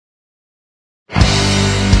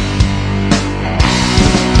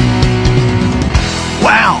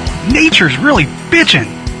teacher's really bitching.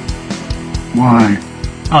 Why?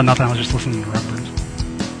 Oh, nothing. I was just listening to Rugbirds.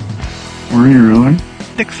 Were you really?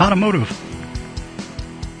 Dick's Automotive.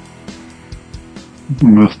 It's a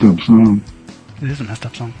messed up song. It is a messed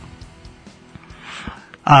up song.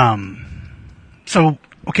 So,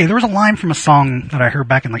 okay, there was a line from a song that I heard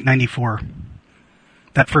back in like 94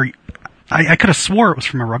 that I could have swore it was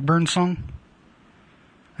from a Rugburn song.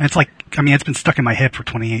 And it's like, I mean, it's been stuck in my head for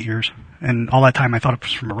 28 years. And all that time I thought it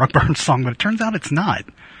was from a Rugburn song, but it turns out it's not.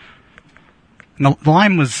 And the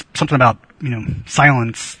line was something about,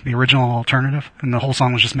 Silence, the original alternative. And the whole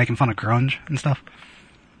song was just making fun of grunge and stuff.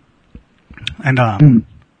 And, and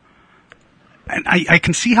I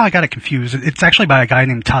can see how I got it confused. It's actually by a guy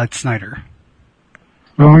named Todd Snyder.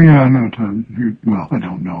 Oh, yeah, I know Todd. Well, I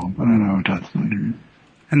don't know him, but I know Todd Snyder.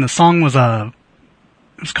 And the song was it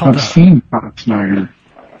was called... I've seen Todd Snyder.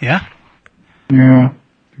 Yeah? Yeah.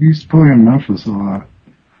 He used to play in Memphis a lot.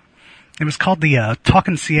 It was called the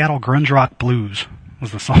Talkin' Seattle Grunge Rock Blues,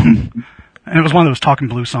 was the song. And it was one of those talking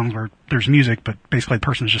blues songs where there's music, but basically the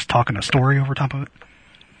person's just talking a story over top of it.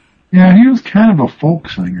 Yeah, he was kind of a folk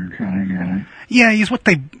singer kind of guy. Yeah, he's what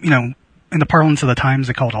they, in the parlance of the times,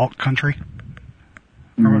 they called alt country.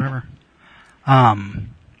 Or whatever.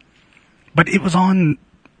 But it was on...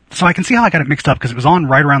 So I can see how I got it mixed up, because it was on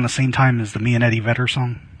right around the same time as the Me and Eddie Vedder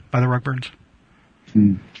song by the Rugbirds.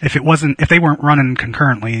 If they weren't running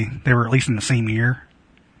concurrently, they were at least in the same year.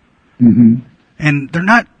 Mm-hmm. And they're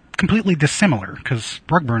not completely dissimilar, because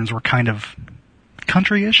Rugbirds were kind of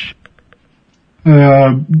country-ish.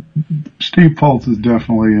 Steve Pulse is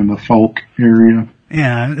definitely in the folk area.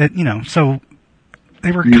 Yeah, so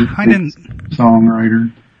they were kind of...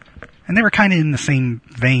 Songwriter. And they were kind of in the same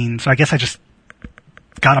vein, so I guess I just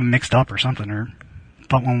got them mixed up or something, or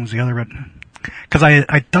thought one was the other, but... Because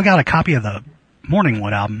I dug out a copy of the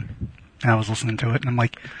Morningwood album, and I was listening to it, and I'm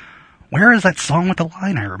like, where is that song with the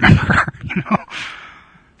line I remember?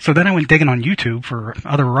 So then I went digging on YouTube for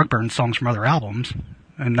other Rugburn songs from other albums,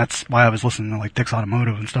 and that's why I was listening to like Dick's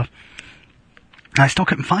Automotive and stuff. And I still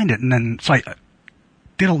couldn't find it, and then so I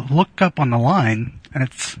did a look up on the line, and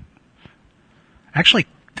it's actually,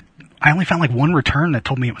 I only found like one return that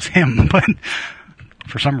told me it was him, but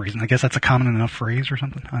for some reason, I guess that's a common enough phrase or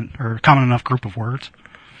something, or a common enough group of words.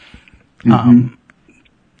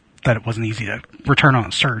 That it wasn't easy to return on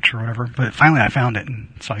a search or whatever. But finally I found it,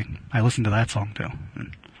 and so I listened to that song too.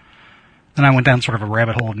 And then I went down sort of a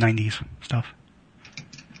rabbit hole of 90s stuff.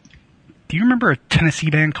 Do you remember a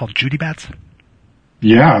Tennessee band called Judy Bats?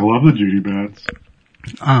 Yeah, I love the Judy Bats.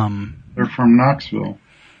 They're from Knoxville.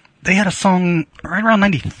 They had a song right around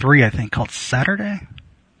 93, I think, called Saturday.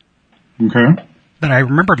 Okay. That I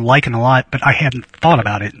remembered liking a lot, but I hadn't thought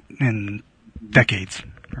about it in decades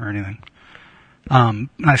or anything. And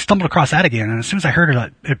I stumbled across that again, and as soon as I heard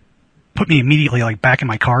it, it put me immediately like back in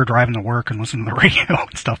my car driving to work and listening to the radio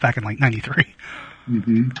and stuff back in like 93.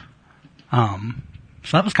 Mm-hmm.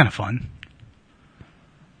 So that was kind of fun.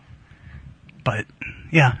 But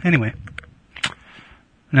yeah, anyway.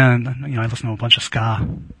 And then, I listen to a bunch of ska.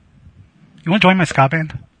 You want to join my ska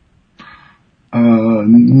band?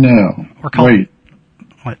 No. Wait.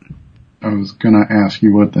 What? I was gonna ask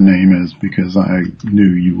you what the name is because I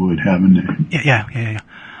knew you would have a name. Yeah.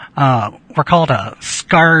 We're called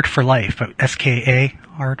Scarred for Life, but S-K-A,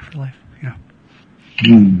 Hard for Life,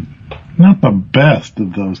 Not the best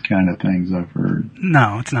of those kind of things I've heard.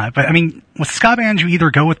 No, it's not. But I mean, with ska bands, you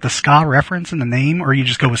either go with the ska reference in the name, or you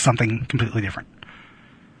just go with something completely different.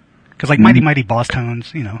 Because like Mighty Mighty Boss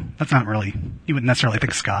Tones, that's not really, you wouldn't necessarily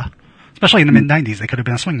think ska. Especially in the mid-90s, they could have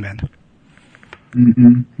been a swing band.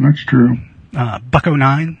 Mm-hmm. That's true. Bucko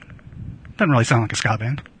 9 doesn't really sound like a ska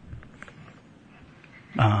band.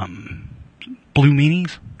 Blue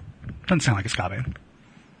Meanies doesn't sound like a ska band.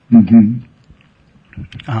 Mm-hmm.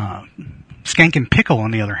 Skankin' Pickle,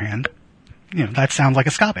 on the other hand, that sounds like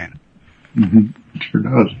a ska band. Mm-hmm. It sure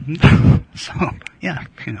does. So, yeah,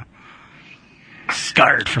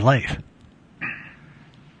 Scarred for Life.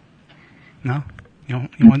 No? You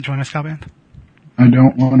want to join my ska band? I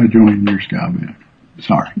don't want to join your ska band.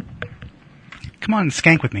 Sorry. Come on,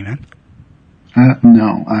 skank with me, man.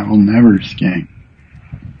 No, I will never skank.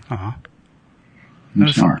 Uh-huh.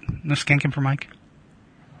 I'm sorry. No skanking for Mike?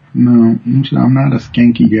 No, I'm not a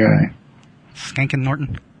skanky guy. Skankin'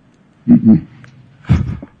 Norton? Mm-mm.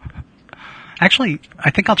 Actually, I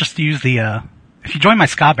think I'll just use the, if you join my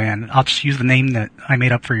ska band, I'll just use the name that I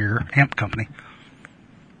made up for your amp company.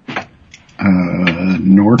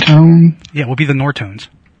 Nortone? Yeah, we'll be the Nortones.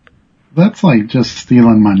 That's like just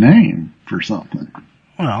stealing my name for something.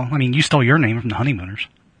 Well, I mean, you stole your name from the Honeymooners.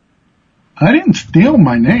 I didn't steal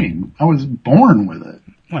my name. I was born with it.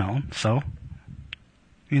 Well, so,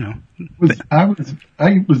 I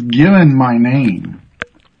was given my name.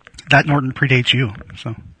 that Norton predates you,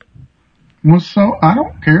 so. Well, so I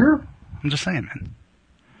don't care. I'm just saying, man.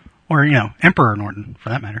 Or, Emperor Norton, for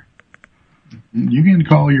that matter. You can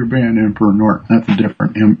call your band Emperor Norton. That's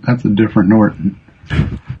a different Norton.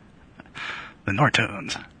 The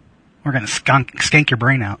Nortones. We're gonna skank your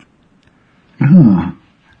brain out. Huh.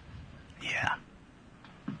 Yeah.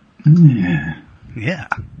 Yeah. Yeah.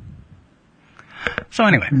 So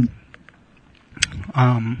anyway.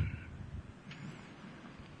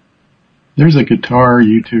 There's a guitar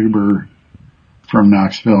YouTuber from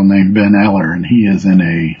Knoxville named Ben Eller, and he is in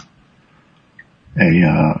a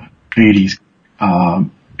 80s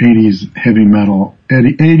heavy metal,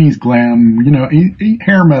 80s glam,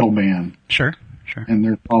 hair metal band. Sure. And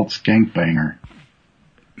they're called Skank Banger.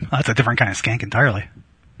 That's a different kind of skank entirely.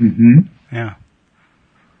 Mm-hmm. Yeah.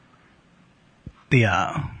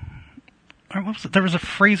 What was it? There was a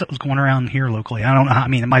phrase that was going around here locally. I don't know.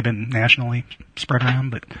 It might have been nationally spread around,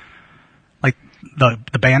 but like the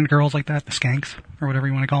band girls like that, the skanks or whatever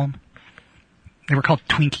you want to call them, they were called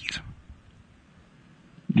Twinkies.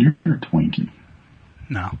 You're a Twinkie.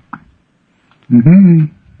 No. Mm-hmm.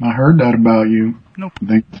 I heard that about you. Nope. I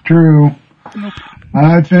think it's true. Nope.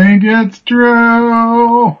 I think it's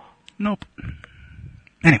true. Nope.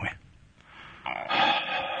 Anyway.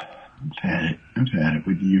 I've had it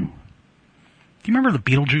with you. Do you remember the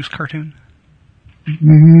Beetlejuice cartoon?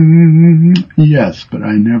 Yes, but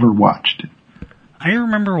I never watched it. I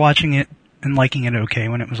remember watching it and liking it okay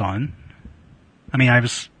when it was on. I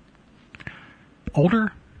was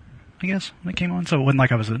older, I guess, when it came on, so it wasn't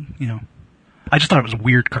like I was I just thought it was a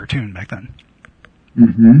weird cartoon back then.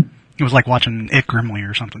 Mm-hmm. It was like watching It Grimly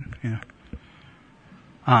or something,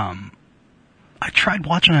 I tried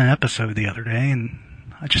watching an episode the other day and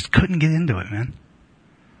I just couldn't get into it, man.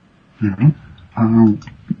 Mm-hmm. I don't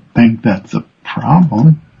think that's a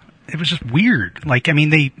problem. It was just weird.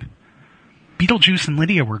 Beetlejuice and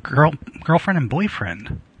Lydia were girlfriend and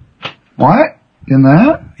boyfriend. What? In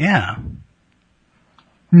that? Yeah.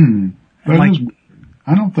 I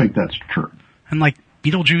don't think that's true. And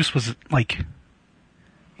Beetlejuice was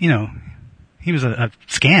he was a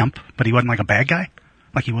scamp, but he wasn't like a bad guy,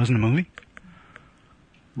 like he was in the movie.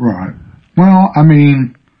 Right. Well,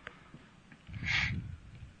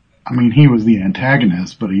 he was the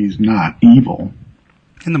antagonist, but he's not evil.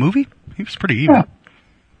 In the movie, he was pretty evil. Yeah.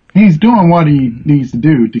 He's doing what he needs to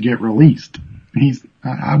do to get released.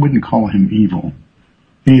 I wouldn't call him evil.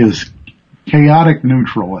 He is chaotic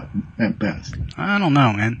neutral at best. I don't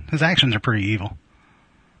know, man. His actions are pretty evil.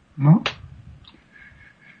 Well.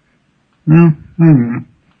 Mm-hmm.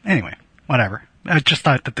 Anyway, whatever. I just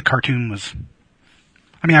thought that the cartoon was...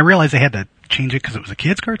 I realized they had to change it because it was a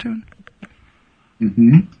kid's cartoon.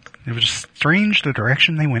 Mm-hmm. It was just strange the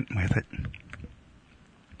direction they went with it.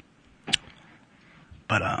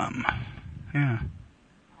 But, yeah.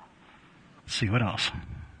 Let's see, what else?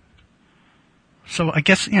 So I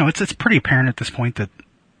guess, it's pretty apparent at this point that,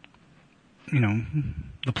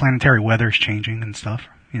 the planetary weather's changing and stuff,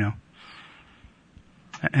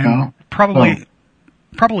 And probably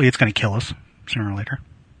it's going to kill us sooner or later.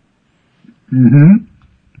 Mm-hmm.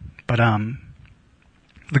 But,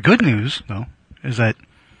 the good news, though, is that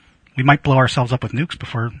we might blow ourselves up with nukes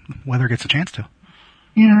before the weather gets a chance to.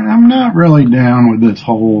 Yeah, I'm not really down with this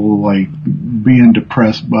whole, being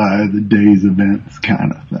depressed by the day's events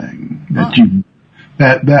kind of thing.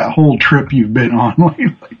 That whole trip you've been on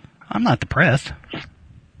lately. I'm not depressed.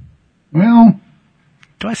 Well.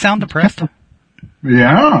 Do I sound depressed?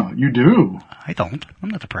 Yeah, you do. I don't. I'm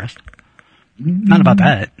not depressed. Not about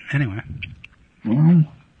that, anyway. Well.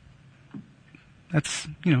 That's,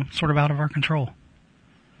 sort of out of our control.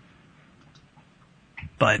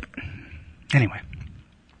 But, anyway.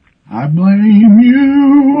 I blame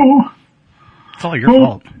you. It's all your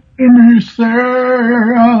fault. Me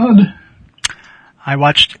sad. I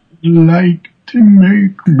watched... Like to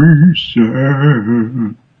make me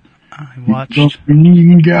sad. I watched... He's a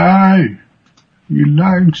mean guy. He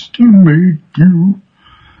likes to make you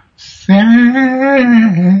sad.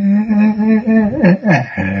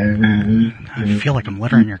 I feel like I'm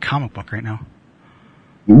lettering your comic book right now.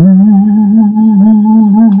 Ooh.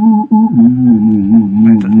 I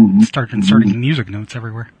have to start inserting music notes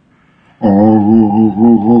everywhere. Are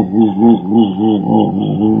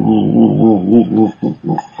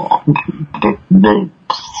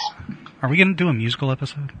we going to do a musical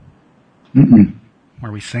episode? Mm-mm.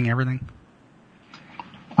 Where we sing everything?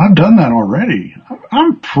 I've done that already.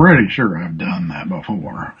 I'm pretty sure I've done that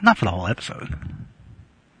before. Not for the whole episode.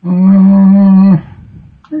 Are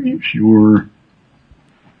you sure?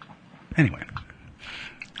 Anyway,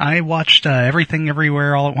 I watched Everything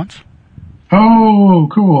Everywhere All at Once. Oh,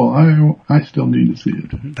 cool. I still need to see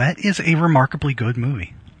it. That is a remarkably good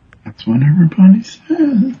movie. That's what everybody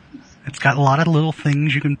says. It's got a lot of little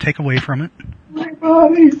things you can take away from it.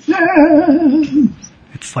 Everybody says.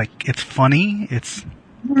 It's funny.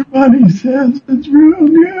 Everybody says it's real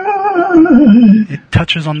good. It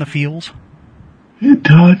touches on the feels. It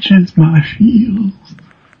touches my feels.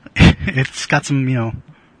 It's got some,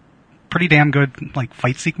 pretty damn good,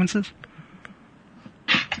 fight sequences.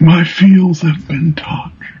 My feels have been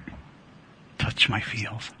touched. Touch my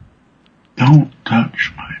feels. Don't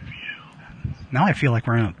touch my feels. Now I feel like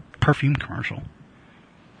we're in a perfume commercial.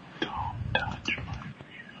 Don't touch my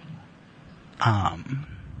feels.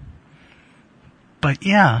 But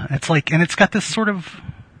yeah, and it's got this sort of,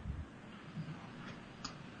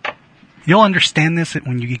 you'll understand this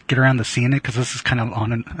when you get around to seeing it, because this is kind of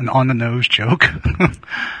an on-the-nose joke.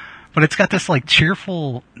 But it's got this,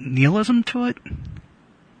 cheerful nihilism to it.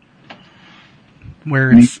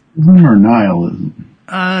 Where it's... Nihilism or nihilism?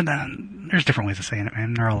 There's different ways of saying it,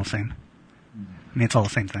 man. They're all the same. I mean, it's all the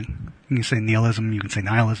same thing. You can say nihilism, you can say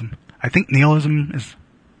nihilism. I think nihilism is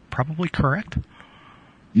probably correct.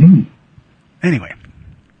 Anyway.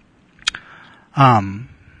 But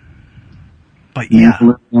yeah.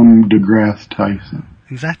 Nihilism, deGrasse Tyson.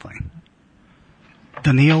 Exactly.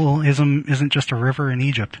 The nihilism isn't just a river in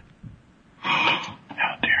Egypt.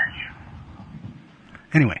 How dare you.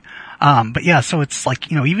 Anyway. But yeah, so it's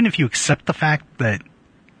even if you accept the fact that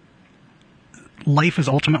life is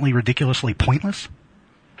ultimately ridiculously pointless,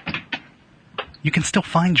 you can still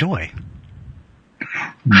find joy.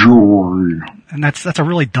 Joy. And that's a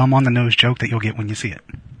really dumb on-the-nose joke that you'll get when you see it.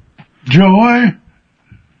 Joy?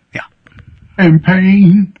 Yeah. And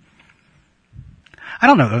pain? I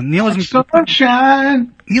don't know, though. Nihilism...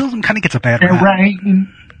 Sunshine. Nihilism kind of gets a bad and rap.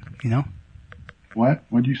 Rain. What?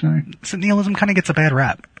 What'd you say? So nihilism kind of gets a bad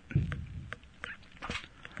rap.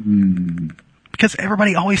 Because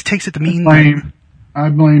everybody always takes it to mean... I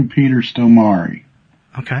blame Peter Stormare.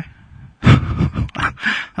 Okay.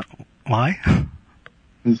 Why?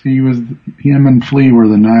 Because him and Flea were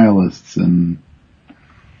the nihilists in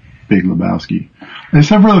Big Lebowski.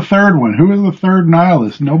 Except for the third one. Who was the third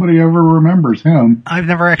nihilist? Nobody ever remembers him. I've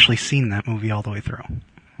never actually seen that movie all the way through.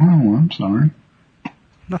 Oh, I'm sorry.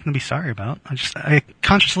 Nothing to be sorry about. I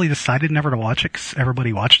consciously decided never to watch it because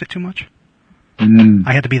everybody watched it too much.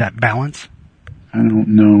 I had to be that balance. I don't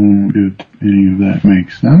know if any of that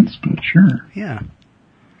makes sense, but sure. Yeah.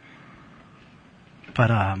 But,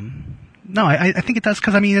 no, I think it does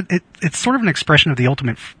because, it's sort of an expression of the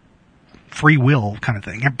ultimate free will kind of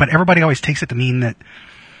thing. But everybody always takes it to mean that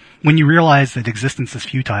when you realize that existence is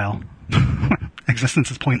futile, existence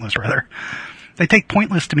is pointless, rather, they take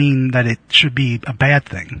pointless to mean that it should be a bad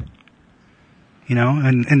thing.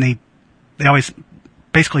 And they always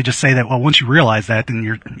basically just say that, well, once you realize that, then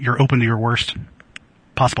you're open to your worst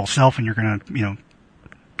possible self and you're gonna,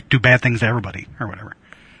 do bad things to everybody or whatever.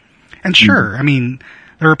 And sure,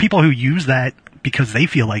 there are people who use that because they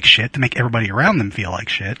feel like shit to make everybody around them feel like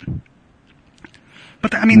shit.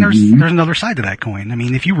 But there's another side to that coin.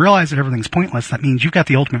 If you realize that everything's pointless, that means you've got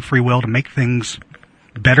the ultimate free will to make things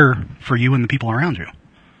better for you and the people around you.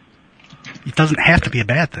 It doesn't have to be a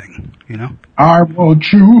bad thing, I will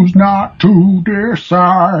choose not to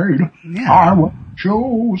decide. Yeah. I will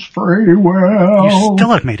choose free will. You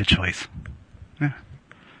still have made a choice. Yeah.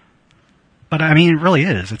 But it really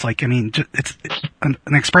is. It's it's an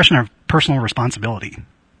expression of personal responsibility.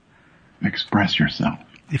 Express yourself.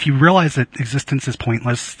 If you realize that existence is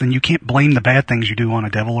pointless, then you can't blame the bad things you do on a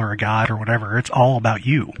devil or a god or whatever. It's all about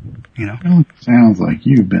you, Well, it sounds like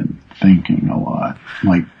you've been thinking a lot.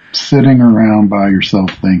 Like sitting around by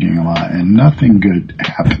yourself thinking a lot and nothing good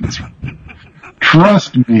happens.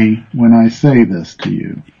 Trust me when I say this to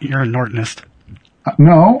you. You're a Nortonist.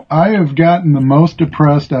 No, I have gotten the most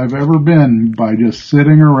depressed I've ever been by just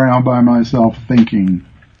sitting around by myself thinking.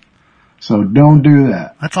 So don't do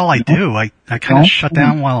that. That's all I do. I kind of shut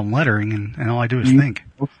down while I'm lettering and all I do is think.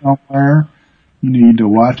 Go somewhere. You need to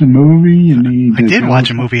watch a movie. I did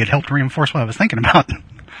watch a movie. It helped reinforce what I was thinking about.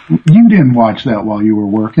 You didn't watch that while you were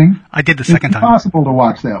working. I did the second time. It's impossible to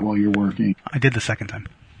watch that while you're working. I did the second time.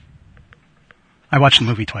 I watched the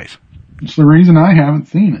movie twice. It's the reason I haven't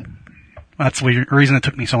seen it. That's the reason it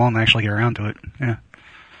took me so long to actually get around to it. Yeah.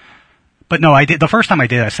 But no, I did. The first time I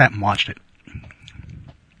did, I sat and watched it.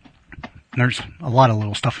 And there's a lot of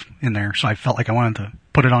little stuff in there, so I felt like I wanted to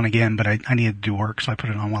put it on again, but I needed to do work, so I put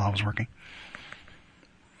it on while I was working.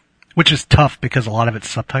 Which is tough because a lot of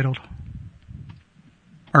it's subtitled.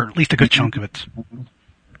 Or at least a good chunk of it.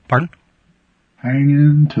 Pardon?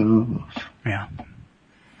 Hanging tough. Yeah.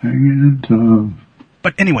 Hanging tough.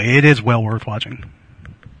 But anyway, it is well worth watching.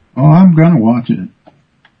 Oh, I'm gonna watch it.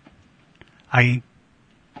 I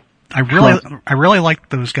really like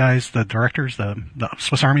those guys, the directors, the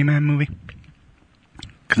Swiss Army Man movie.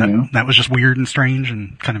 Because that was just weird and strange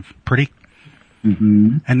and kind of pretty.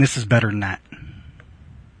 Mm-hmm. And this is better than that.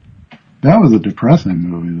 That was a depressing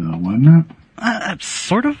movie, though, wasn't it?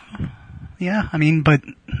 Sort of. Yeah, I mean, but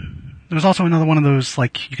there was also another one of those,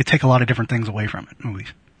 like, you could take a lot of different things away from it,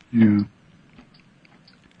 movies. Yeah.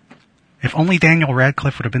 If only Daniel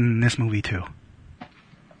Radcliffe would have been in this movie, too.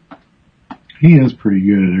 He is pretty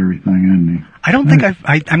good at everything, isn't he? I don't think I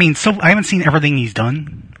haven't seen everything he's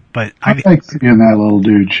done, but I like seeing that little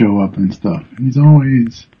dude show up and stuff. He's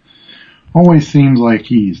always seems like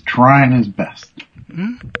he's trying his best.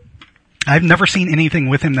 Mm-hmm. I've never seen anything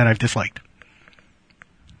with him that I've disliked.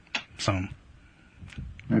 So.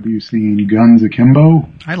 Have you seen Guns Akimbo?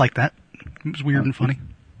 I like that. It was weird and funny.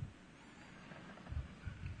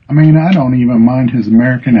 I mean, I don't even mind his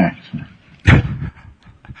American accent.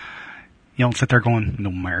 You don't sit there going, no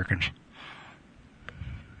Americans.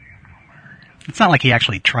 It's not like he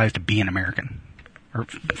actually tries to be an American. Or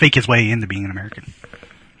fake his way into being an American.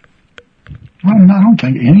 Well, I don't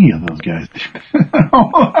think any of those guys do.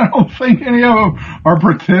 I don't think any of them are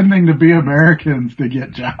pretending to be Americans to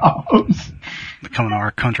get jobs. They're coming to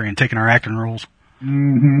our country and taking our acting roles.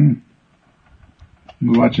 Mm-hmm.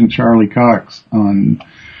 Watching Charlie Cox on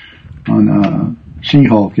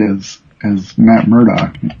She-Hulk as Matt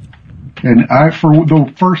Murdock. And for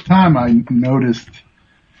the first time, I noticed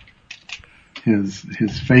his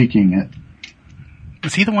faking it.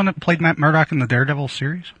 Was he the one that played Matt Murdock in the Daredevil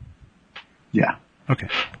series? Yeah. Okay.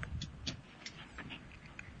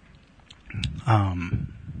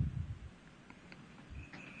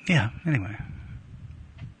 Yeah, anyway.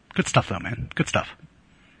 Good stuff though, man. Good stuff.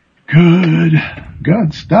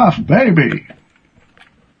 Good stuff, baby.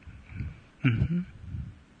 Mm-hmm.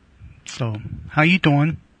 So, how you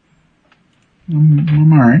doing?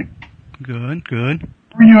 I'm alright. Good.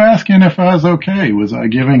 Were you asking if I was okay? Was I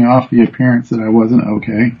giving off the appearance that I wasn't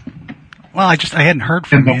okay? Well, I hadn't heard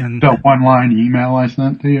from you. And the one-line email I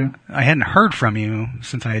sent to you? I hadn't heard from you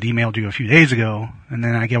since I had emailed you a few days ago, and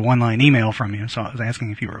then I get a one-line email from you, so I was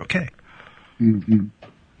asking if you were okay. Mm-hmm.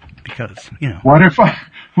 Because, What if I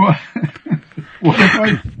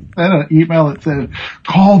sent an email that said,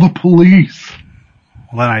 call the police?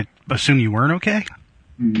 Well, then I assume you weren't okay?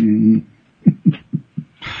 Mm-hmm.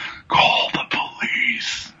 Call the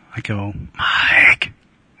police. I go, Mike.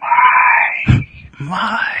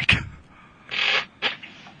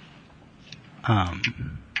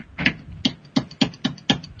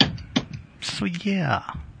 So yeah.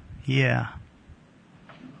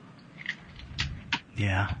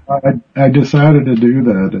 I decided to do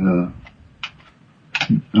that,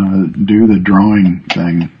 do the drawing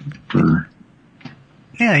thing for...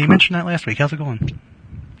 Yeah, you mentioned that last week. How's it going?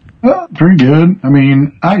 Pretty good. I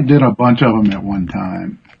mean, I did a bunch of them at one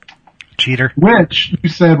time. Cheater. Which you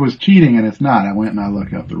said was cheating, and it's not. I went and I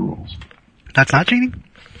looked up the rules. That's not cheating?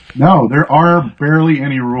 No, there are barely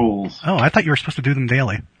any rules. Oh, I thought you were supposed to do them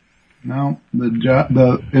daily. No,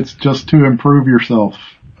 it's just to improve yourself.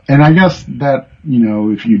 And I guess that,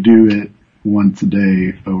 if you do it once a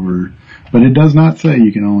day but it does not say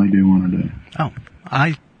you can only do one a day. Oh,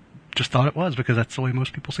 I just thought it was because that's the way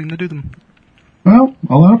most people seem to do them. Well,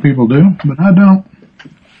 a lot of people do, but I don't.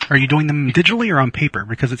 Are you doing them digitally or on paper?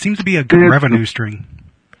 Because it seems to be a good revenue stream.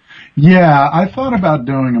 Yeah, I thought about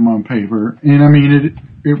doing them on paper, and I mean,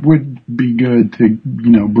 it would be good to,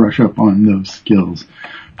 brush up on those skills.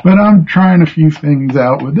 But I'm trying a few things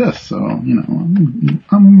out with this, so,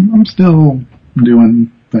 I'm still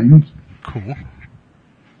doing things. Cool.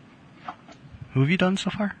 Who have you done so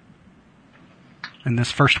far? In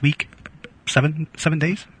this first week? 7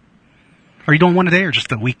 days? Are you doing one a day or just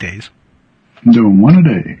the weekdays? I'm doing one a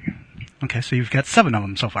day. Okay, so you've got 7 of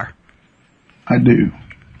them so far. I do.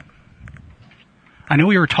 I know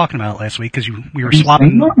we were talking about it last week because we were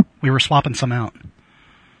swapping some out.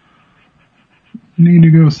 I need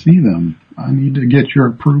to go see them. I need to get your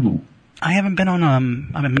approval. I haven't been on,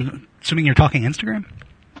 I'm assuming you're talking Instagram?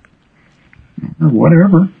 Or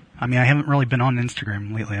whatever. I mean, I haven't really been on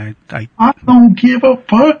Instagram lately. I don't give a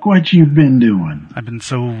fuck what you've been doing. I've been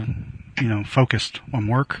so, focused on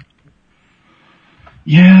work.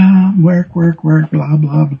 Yeah, work, blah,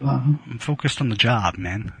 blah, blah. I'm focused on the job,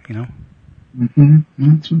 man, Mm-hmm.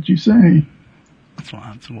 That's what you say. That's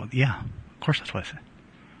what, yeah. Of course that's what I say.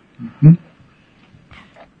 Mm-hmm.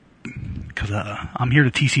 Because I'm here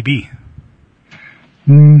to TCB.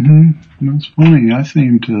 Mm-hmm. That's funny. I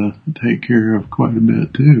seem to take care of quite a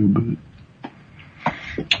bit too, but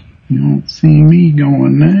you don't see me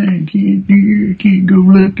going, can't go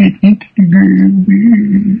looking into the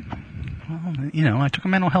groove. Well, I took a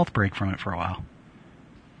mental health break from it for a while.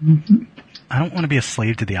 Mm-hmm. I don't want to be a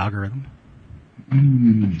slave to the algorithm.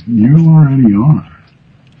 You already are.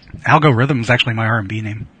 Algorithm is actually my R&B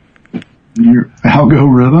name. Your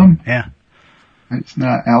algorithm? Yeah. It's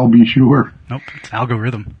not I'll be sure. Nope, it's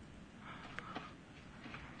algorithm.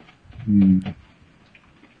 Do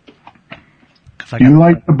you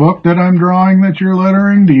like the book that I'm drawing that you're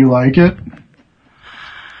lettering? Do you like it?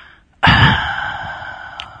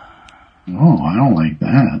 Oh, I don't like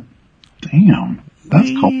that. Damn.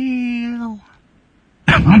 That's cold.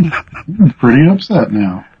 I'm pretty upset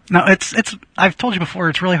now. No, it's, I've told you before,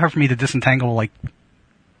 it's really hard for me to disentangle, like,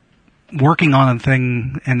 working on a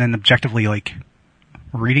thing and then objectively, like,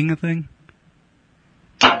 reading a thing.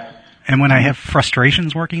 And when I have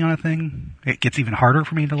frustrations working on a thing, it gets even harder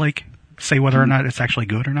for me to, like, say whether or not it's actually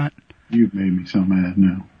good or not. You've made me so mad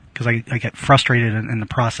now. Because I get frustrated in the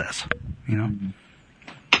process,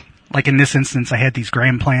 Like in this instance, I had these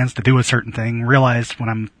grand plans to do a certain thing, realized when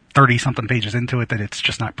I'm 30-something pages into it that it's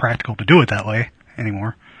just not practical to do it that way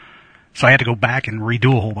anymore. So I had to go back and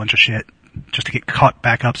redo a whole bunch of shit just to get caught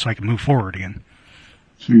back up so I can move forward again.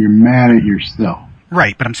 So you're mad at yourself.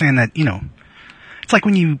 Right, but I'm saying that, it's like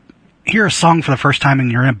when you hear a song for the first time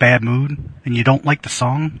and you're in a bad mood and you don't like the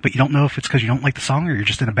song, but you don't know if it's because you don't like the song or you're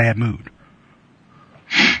just in a bad mood.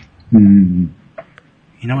 You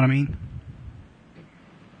know what I mean?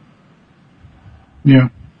 Yeah.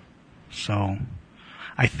 So,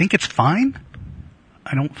 I think it's fine.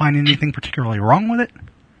 I don't find anything particularly wrong with it.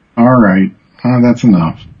 Alright. That's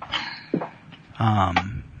enough.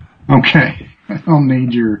 Okay. I don't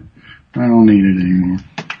need it anymore.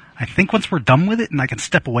 I think once we're done with it and I can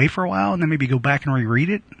step away for a while and then maybe go back and reread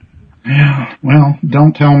it. Yeah, well,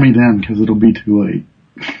 don't tell me then because it'll be too late.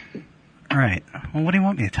 Alright. Well, what do you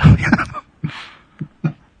want me to tell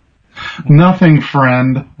you? Nothing,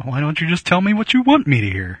 friend. Well, why don't you just tell me what you want me to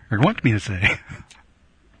hear or want me to say?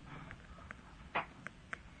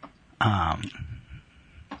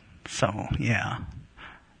 So, yeah.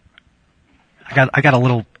 I got a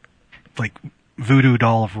little, like, voodoo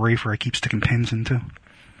doll of Rafer I keep sticking pins into.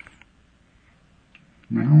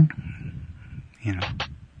 Well,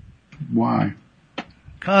 why?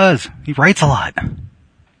 'Cause he writes a lot.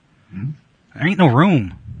 Mm-hmm. There ain't no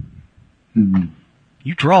room. Mm-hmm.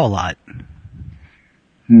 You draw a lot.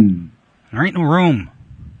 Mm-hmm. There ain't no room.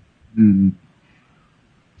 Mm-hmm.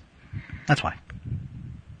 That's why.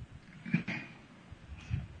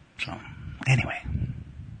 So, anyway.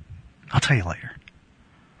 I'll tell you later.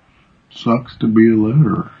 Sucks to be a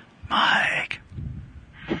letterer. Mike.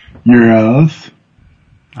 Yes?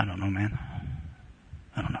 I don't know, man.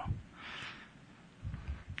 I don't know.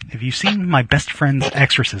 Have you seen My Best Friend's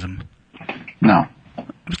Exorcism? No. It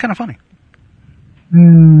was kind of funny.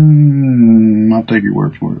 I'll take your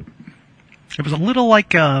word for it. It was a little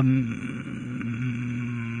like, the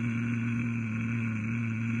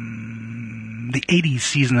 80s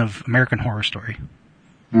season of American Horror Story.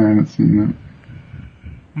 I haven't seen that.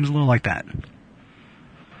 It was a little like that.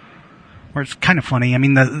 Where it's kind of funny. I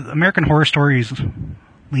mean, the American Horror Stories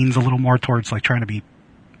leans a little more towards, like, trying to be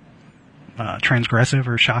transgressive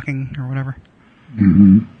or shocking or whatever.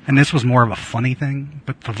 Mm-hmm. And this was more of a funny thing,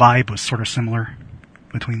 but the vibe was sort of similar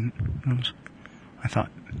between those, I thought.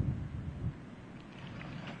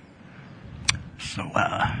 So,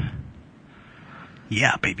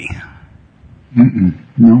 yeah, baby.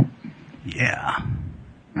 No. Yeah.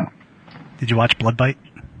 No. Did you watch Blood Bite?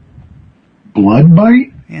 Blood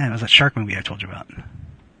Bite? Yeah, it was that shark movie I told you about.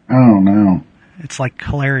 Oh, no. It's, like,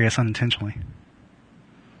 hilarious unintentionally.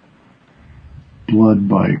 Blood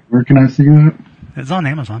Bite. Where can I see that? It's on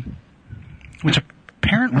Amazon. Which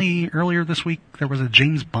apparently earlier this week there was a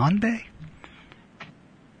James Bond Day.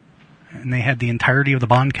 And they had the entirety of the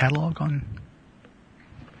Bond catalog on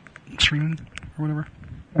streaming or whatever.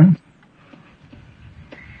 Okay.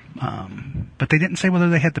 But they didn't say whether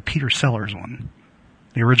they had the Peter Sellers one.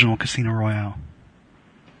 The original Casino Royale.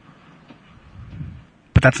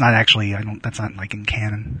 But that's not actually, that's not like in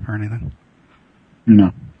canon or anything.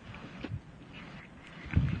 No.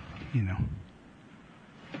 You know.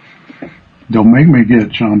 Don't make me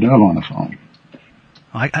get Sean Dove on the phone.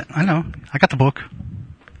 I know. I got the book.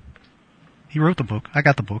 He wrote the book. I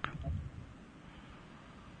got the book.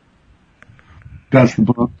 That's the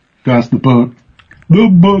book. That's the book. The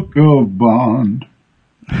Book of Bond.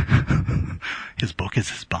 His book is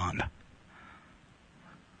his bond.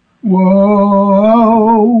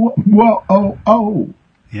 Whoa, whoa, O-O-O.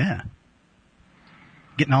 Yeah.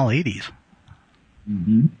 Getting all 80s.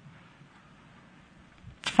 Mm-hmm.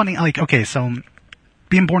 It's funny, like, okay, so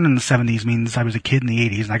being born in the 70s means I was a kid in the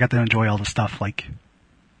 80s, and I got to enjoy all the stuff, like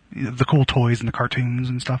the cool toys and the cartoons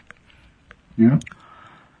and stuff. Yeah.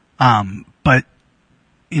 But,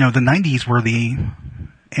 the 90s were the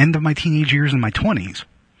end of my teenage years and my 20s.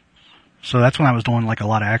 So that's when I was doing, like, a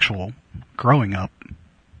lot of actual growing up,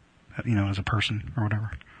 as a person or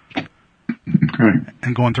whatever. Okay.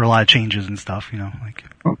 And going through a lot of changes and stuff, like.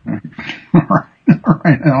 Okay. All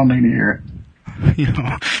right. I don't need to hear it.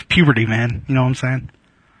 Puberty, man. You know what I'm saying?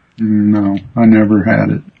 No, I never had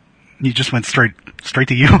it. You just went straight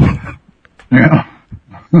to you? Yeah.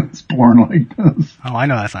 It's born like this. Oh, I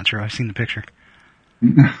know that's not true. I've seen the picture.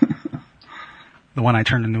 The one I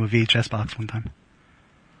turned into a VHS box one time.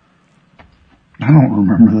 I don't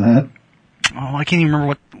remember that. Oh, I can't even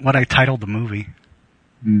remember what I titled the movie.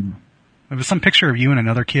 Mm. It was some picture of you and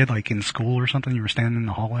another kid, like in school or something. You were standing in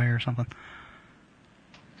the hallway or something.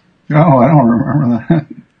 Oh, I don't remember that.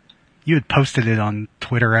 You had posted it on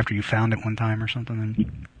Twitter after you found it one time or something,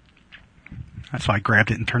 and that's why I grabbed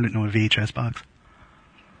it and turned it into a VHS box.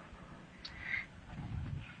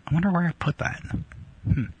 I wonder where I put that.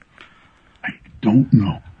 I don't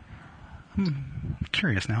know. I'm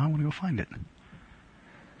curious now. I want to go find it.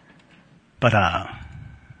 But,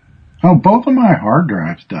 oh, both of my hard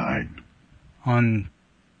drives died. On,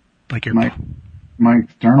 like your... My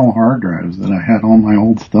external hard drives that I had all my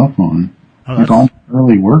old stuff on. Oh, like all my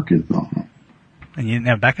early work is on them. And you didn't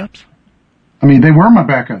have backups? I mean, they were my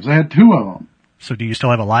backups. I had 2 of them. So do you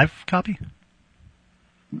still have a live copy?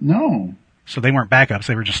 No. So they weren't backups,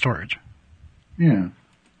 they were just storage? Yeah.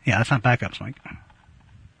 Yeah, that's not backups, Mike.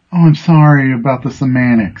 Oh, I'm sorry about the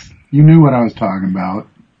semantics. You knew what I was talking about.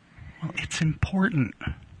 Well, it's important.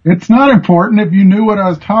 It's not important if you knew what I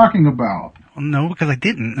was talking about. Well, no, because I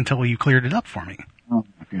didn't until you cleared it up for me. Oh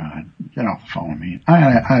my God! Get off the phone with me.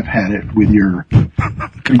 I've had it with your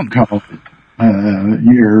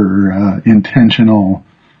your intentional.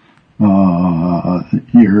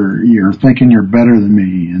 You're thinking you're better than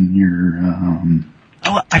me, and you're.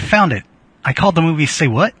 Oh, I found it. I called the movie "Say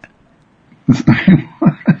What."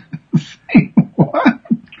 Say what?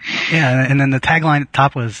 Yeah, and then the tagline at the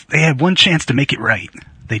top was, "They had one chance to make it right.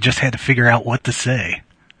 They just had to figure out what to say."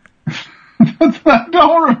 I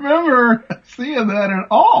don't remember seeing that at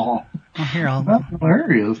all. Well, here, That's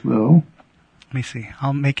hilarious, though. Let me see.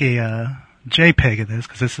 I'll make a JPEG of this,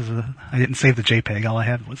 because I didn't save the JPEG. All I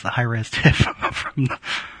had was the high-res TIFF from the...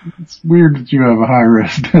 It's weird that you have a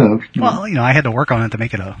high-res TIFF. Well, I had to work on it to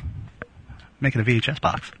make it a VHS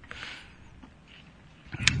box.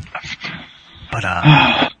 But,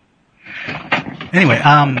 anyway,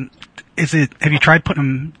 have you tried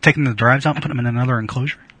taking the drives out and putting them in another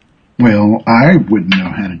enclosure? Well, I wouldn't know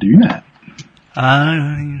how to do that.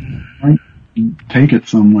 I'd take it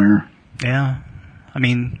somewhere. Yeah. I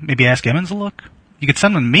mean, maybe ask Emmons to look. You could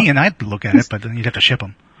send them to me and I'd look at it, but then you'd have to ship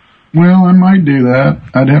them. Well, I might do that.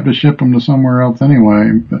 I'd have to ship them to somewhere else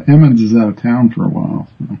anyway. But Emmons is out of town for a while.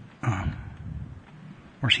 So.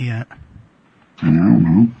 Where's he at? I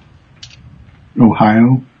don't know.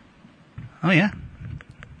 Ohio. Oh, yeah.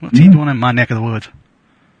 What's he doing in my neck of the woods?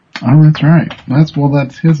 Oh, that's right.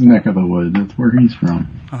 That's his neck of the woods. That's where he's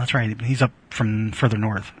from. Oh, that's right. He's up from further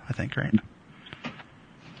north, I think, right?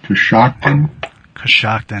 Coshocton?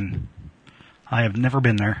 Coshocton. I have never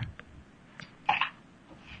been there.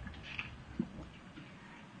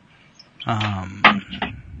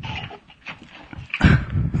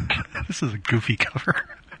 This is a goofy cover.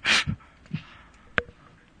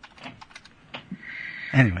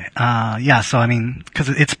 Anyway, yeah, so I mean, because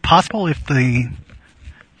it's possible if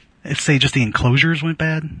say just the enclosures went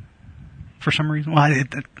bad for some reason. Well,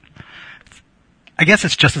 I guess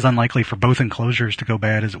it's just as unlikely for both enclosures to go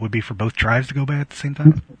bad as it would be for both drives to go bad at the same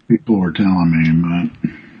time. People were telling me, but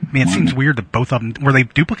I mean, it seems weird that both of them were they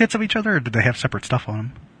duplicates of each other, or did they have separate stuff on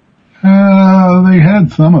them? They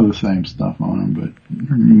had some of the same stuff on them, but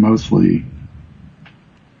mostly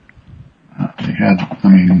they had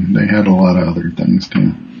a lot of other things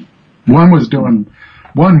too. One was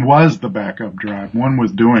the backup drive. One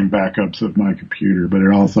was doing backups of my computer, but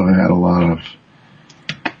it also had a lot of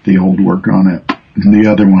the old work on it. And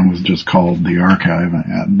the other one was just called the archive. I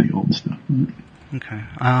had the old stuff. Okay.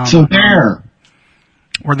 So there.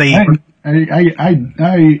 Were they? I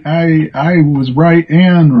was right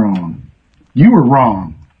and wrong. You were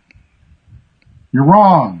wrong. You're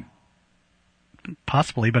wrong.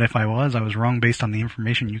 Possibly, but if I was wrong based on the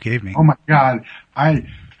information you gave me. Oh my God.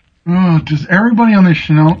 Does everybody on this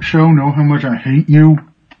show know how much I hate you?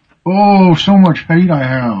 Oh, so much hate I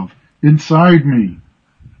have. inside me.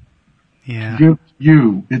 Yeah. Give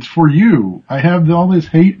you. It's for you. I have all this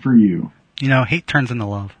hate for you. You know, hate turns into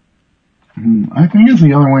love. I think it's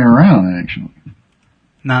the other way around, actually.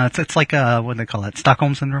 No, it's like, what do they call it?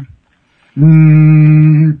 Stockholm Syndrome?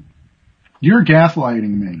 You're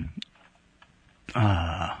gaslighting me.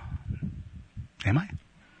 Am I?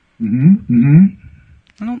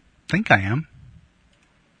 I don't think I am.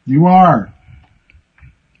 You are.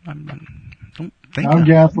 I don't think Stop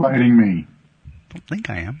gaslighting me. don't think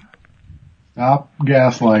I am. Stop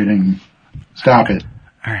gaslighting. Stop it.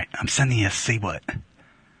 Alright, I'm sending you a say what.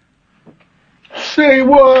 Say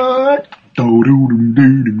what?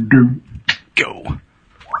 Do-do-do-do-do-do. Go.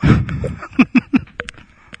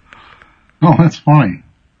 Oh, that's funny.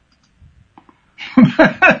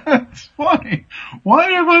 That's funny.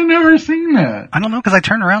 Why have I never seen that? I don't know, because I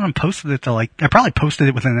turned around and posted it to I probably posted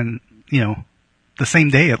it within, the same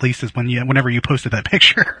day at least as whenever you posted that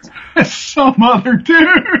picture. Some other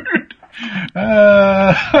dude.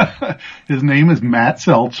 His name is Matt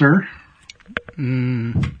Seltzer.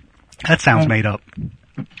 That sounds made up.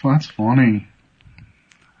 That's funny.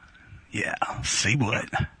 Yeah, say what.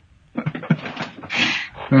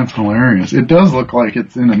 That's hilarious. It does look like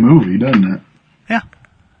it's in a movie, doesn't it? Yeah.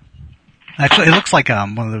 Actually, it looks like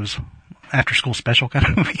one of those after-school special kind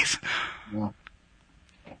of movies. Yeah.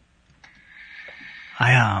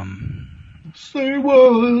 Say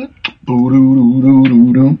what?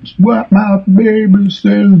 What my baby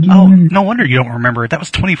says to Oh, me. no wonder you don't remember it. That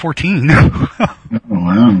was 2014. Oh,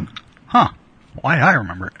 wow. Huh. Why I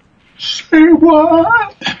remember it. Say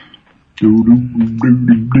what?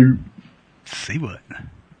 Do-do-do-do-do. See what?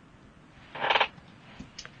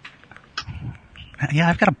 Yeah,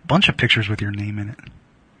 I've got a bunch of pictures with your name in it.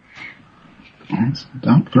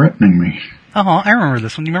 Stop threatening me. Oh, I remember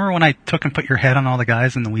this one. You remember when I took and put your head on all the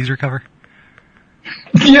guys in the Weezer cover?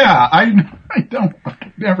 Yeah, I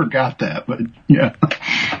never got that, but yeah.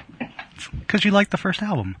 Because you liked the first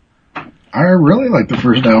album. I really like the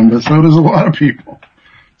first album, but so does a lot of people.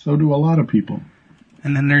 So do a lot of people.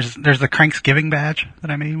 And then there's the Cranksgiving badge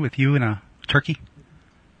that I made with you and a turkey.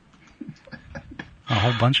 A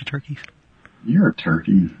whole bunch of turkeys. You're a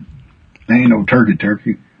turkey. Ain't no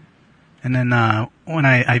turkey. And then when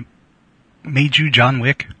I made you John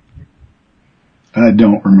Wick. I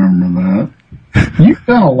don't remember that. You've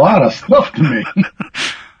done a lot of stuff to me.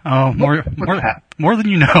 Oh, more than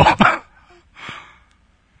you know.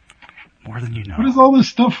 More than you know. What is all this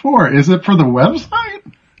stuff for? Is it for the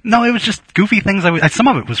website? No, it was just goofy things. Some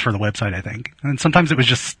of it was for the website, I think. And sometimes it was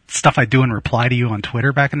just stuff I'd do and reply to you on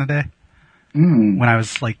Twitter back in the day. When I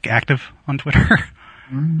was, active on Twitter.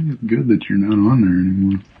 It's good that you're not on there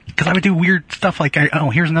anymore. Because I would do weird stuff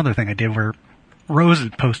here's another thing I did where Rose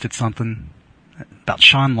had posted something about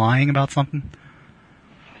Sean lying about something.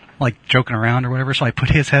 Like joking around or whatever, so I put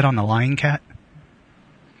his head on the lying cat.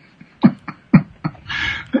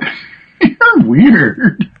 You're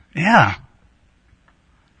weird. Yeah.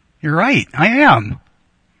 You're right. I am.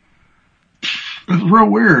 It's real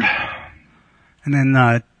weird. And then,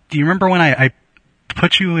 do you remember when I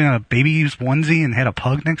put you in a baby's onesie and had a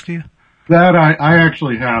pug next to you? That I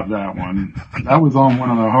actually have that one. That was on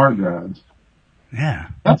one of the hard drives. Yeah.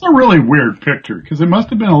 That's a really weird picture, because it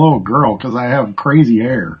must have been a little girl, because I have crazy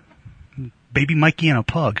hair. Baby Mikey and a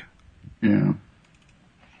pug. Yeah.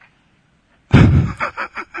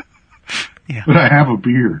 Yeah. But I have a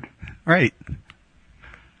beard. Right.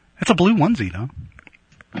 It's a blue onesie, though.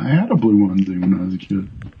 I had a blue onesie when I was a kid.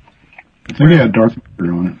 I think it had Darth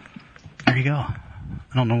Vader on it. There you go. I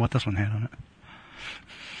don't know what this one had on it.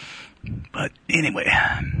 But anyway.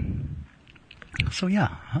 So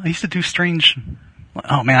yeah, I used to do strange...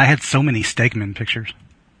 Oh man, I had so many Stegman pictures.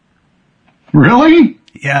 Really?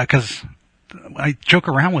 Yeah, because I joke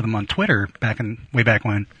around with him on Twitter way back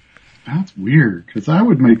when. That's weird, because I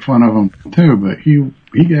would make fun of him too, but he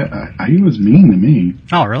was mean to me.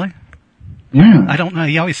 Oh, really? Yeah. I don't know.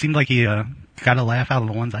 He always seemed like he got a laugh out of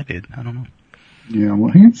the ones I did. I don't know. Yeah,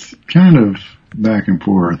 well, he's kind of back and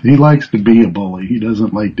forth. He likes to be a bully. He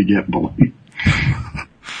doesn't like to get bullied.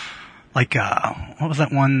 What was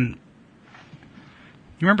that one?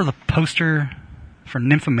 You remember the poster for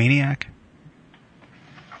Nymphomaniac?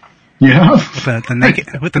 Yeah.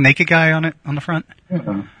 With the naked guy on it, on the front?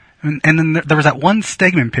 Yeah. And then there was that one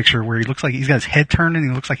Stegman picture where he looks like he's got his head turned and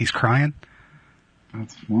he looks like he's crying.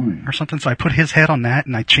 That's funny. Or something. So I put his head on that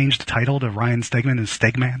and I changed the title to Ryan Stegman as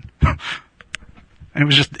Stegman.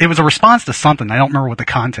 And it was a response to something. I don't remember what the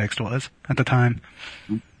context was at the time.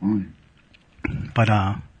 That's funny. But,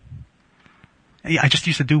 yeah, I just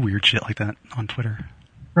used to do weird shit like that on Twitter.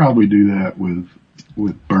 Probably do that with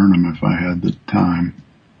Burnham if I had the time.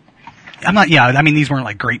 I'm not. Yeah, I mean, these weren't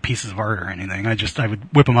like great pieces of art or anything. I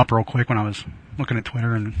would whip them up real quick when I was looking at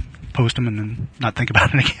Twitter and post them, and then not think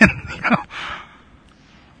about it again. You know.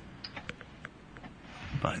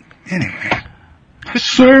 But anyway.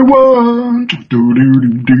 Say what?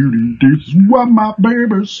 This is what my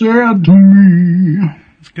baby said to me.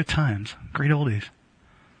 It's good times. Great oldies.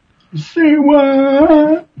 Say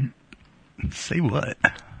what? Say what?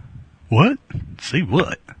 What? Say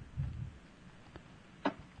what?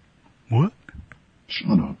 What?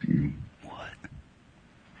 Shut up, you.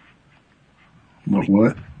 What?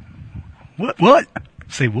 What? What?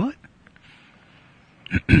 Say what?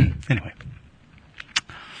 Anyway.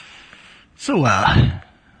 So,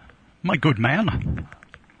 my good man.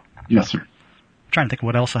 Yes, sir. Trying to think of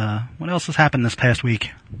what else has happened this past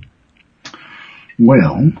week.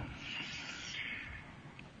 Well.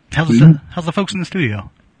 How's the folks in the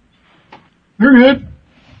studio? They're good.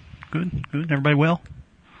 Good. Everybody well?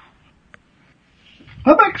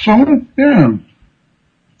 I think so, yeah.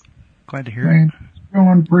 Glad to hear it. It's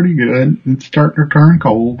going pretty good. It's starting to turn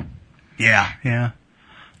cold. Yeah. A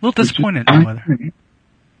little disappointed in the weather.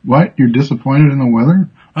 What? You're disappointed in the weather?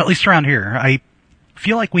 Well, at least around here. I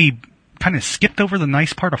feel like we kind of skipped over the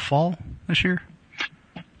nice part of fall this year.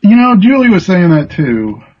 You know, Julie was saying that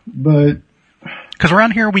too, but... Because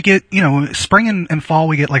around here we get, spring and fall,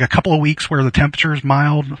 we get like a couple of weeks where the temperature is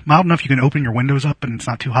mild enough you can open your windows up and it's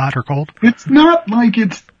not too hot or cold. It's not like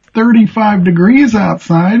it's 35 degrees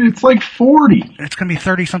outside. It's like 40. It's going to be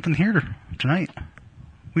 30-something here tonight.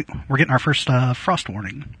 We're getting our first frost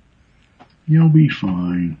warning. You'll be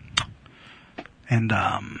fine. And,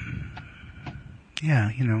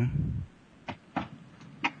 yeah,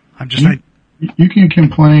 I'm just... You can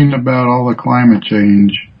complain about all the climate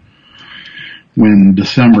change when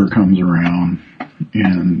December comes around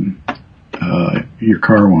and your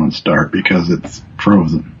car won't start because it's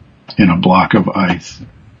frozen in a block of ice.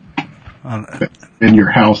 And your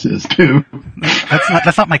house is too.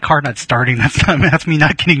 That's not my car not starting. That's me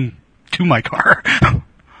not getting to my car.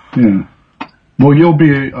 Yeah. Well, you'll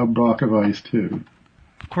be a block of ice too.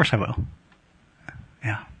 Of course I will.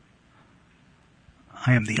 Yeah.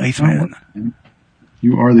 I am the Iceman.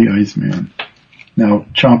 You are the Iceman. Now,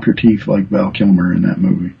 chomp your teeth like Val Kilmer in that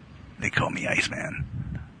movie. They call me Iceman.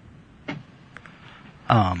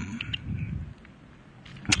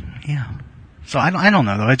 Yeah. So I don't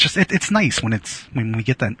know though. It's nice when we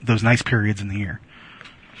get those nice periods in the year.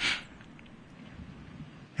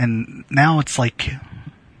 And now it's like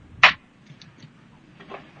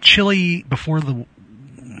chilly before the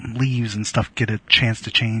leaves and stuff get a chance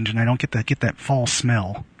to change, and I don't get that fall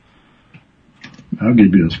smell. I'll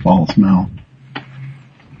give you this fall smell.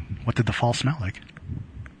 What did the fall smell like?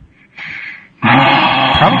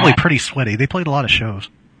 Probably pretty sweaty. They played a lot of shows.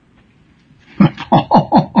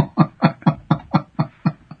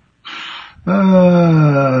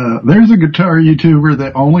 There's a guitar YouTuber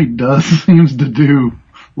that only seems to do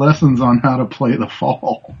lessons on how to play the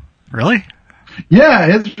fall. Really?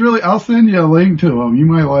 Yeah, it's really, I'll send you a link to him. You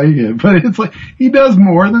might like it, but it's like, he does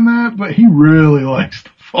more than that, but he really likes the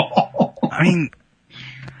fall. I mean,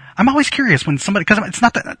 I'm always curious when somebody, cause it's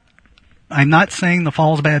not that, I'm not saying the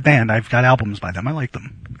Fall's a bad band. I've got albums by them. I like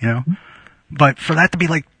them, but for that to be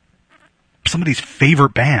like somebody's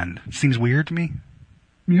favorite band seems weird to me.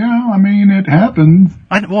 Yeah, I mean, it happens.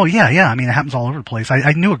 Yeah. I mean, it happens all over the place.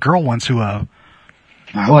 I knew a girl once who, I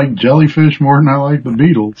like Jellyfish more than I like the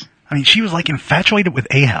Beatles. I mean, she was like infatuated with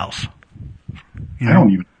A-House. I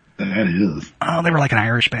don't even know what that is. Oh, they were like an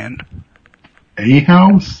Irish band.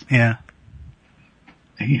 A-House? Yeah.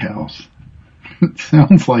 A-House. It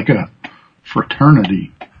sounds like a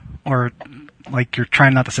fraternity. Or like you're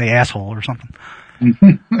trying not to say asshole or something.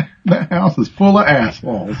 That house is full of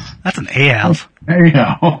assholes. That's an A-House.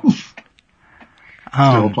 A-House.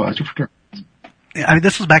 Still applies to fraternities. I mean,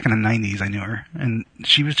 this was back in the 90s, I knew her, and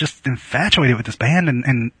she was just infatuated with this band,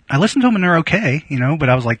 and I listened to them and they're okay, but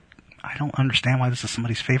I was like, I don't understand why this is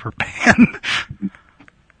somebody's favorite band.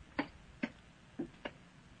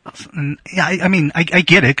 And yeah, I mean, I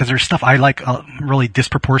get it, because there's stuff I like really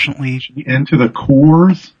disproportionately. Into the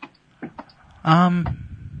Cores? I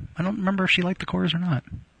don't remember if she liked the Cores or not.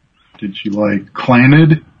 Did she like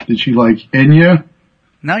Clannad? Did she like Enya?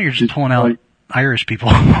 Now you're just pulling out Irish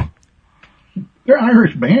people. They're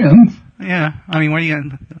Irish bands. Yeah, I mean, what are you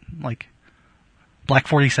gonna, like, Black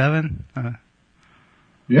 47?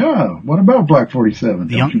 Yeah, what about Black 47?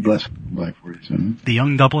 Don't you bless Black 47. The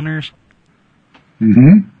Young Dubliners?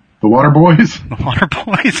 Mm-hmm. The Water Boys? The Water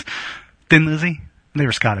Boys? Thin Lizzy? They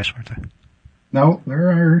were Scottish, weren't they? No, they're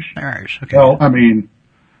Irish. They're Irish, okay. Well, I mean,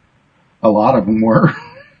 a lot of them were.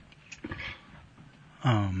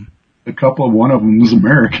 one of them was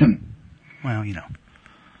American. Well,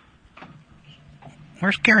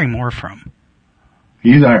 Where's Gary Moore from?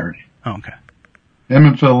 He's Irish. Oh, okay. Him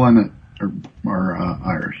and Phil Lynott are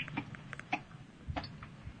Irish.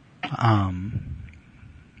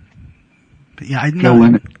 But yeah, I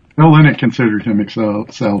know. Phil Lynott considered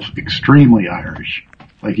himself extremely Irish.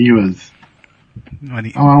 Like he was, I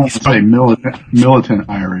don't want to say militant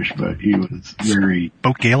Irish, but he was very...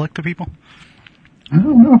 Spoke Gaelic to people? I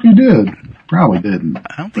don't know if he did. Probably didn't.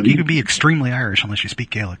 I don't think you could be extremely Irish unless you speak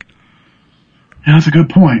Gaelic. Yeah, that's a good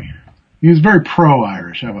point. He was very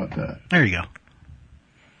pro-Irish. How about that? There you go.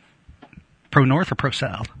 Pro-North or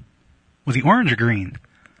pro-South? Was he orange or green?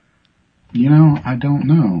 I don't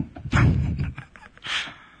know.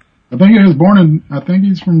 I think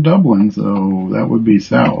he's from Dublin, so that would be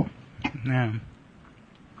South. Yeah.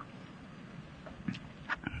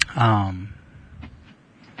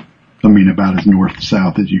 About as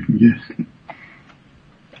north-south as you can get.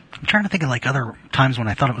 I'm trying to think of other times when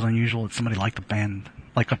I thought it was unusual that somebody liked a band,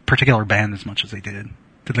 like a particular band as much as they did,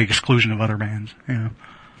 to the exclusion of other bands. Well,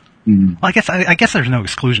 I guess there's no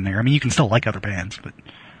exclusion there. I mean, you can still like other bands, but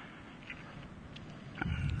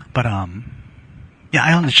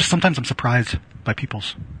yeah, it's just sometimes I'm surprised by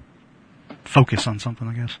people's focus on something.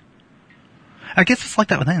 I guess it's like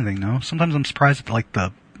that with anything, though. Sometimes I'm surprised at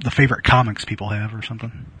the favorite comics people have or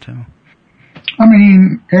something too. I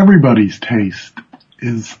mean, everybody's taste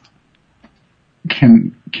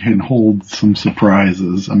can hold some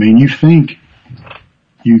surprises. I mean, you think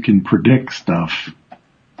you can predict stuff,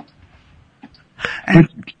 and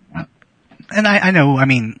I know. I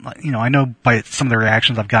mean, I know by some of the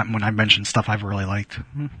reactions I've gotten when I mentioned stuff I've really liked.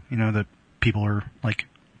 That people are like,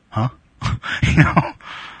 "Huh?"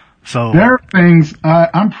 So there are things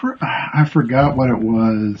I forgot what it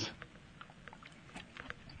was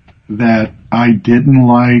that I didn't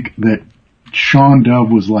like, that Sean Dove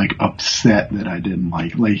was upset that I didn't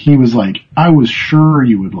like. He was like, I was sure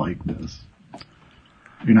you would like this.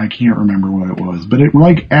 And I can't remember what it was, but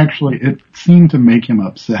it seemed to make him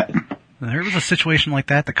upset. There was a situation like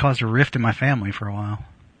that caused a rift in my family for a while.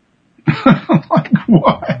 Like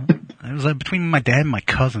what? It was between my dad and my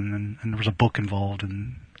cousin, and there was a book involved,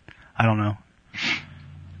 and I don't know.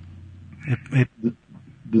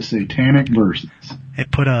 The Satanic Verses.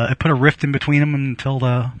 It put a rift in between them until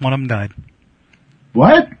one of them died.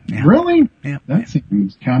 What? Yeah. Really? Yeah. That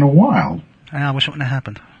seems kind of wild. I wish it wouldn't have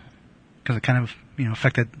happened, because it kind of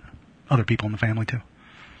affected other people in the family too.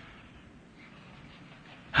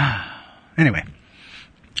 Anyway,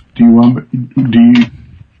 when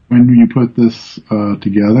you put this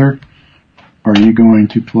together, are you going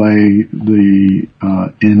to play the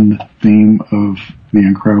end theme of the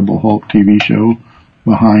Incredible Hulk TV show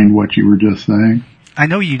behind what you were just saying? I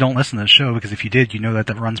know you don't listen to the show, because if you did, you know that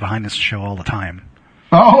runs behind this show all the time.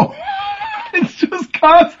 Oh, it's just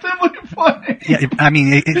constantly playing. Yeah, I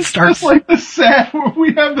mean, it starts just like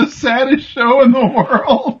we have the saddest show in the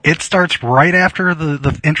world. It starts right after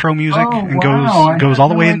the intro music and goes all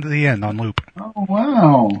the way into the end on loop. Oh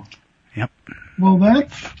wow. Yep. Well,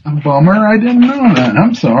 that's a bummer. I didn't know that.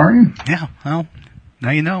 I'm sorry. Yeah. Well,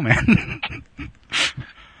 now you know, man.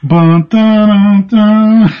 Dun, dun,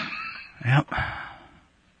 dun. Yep.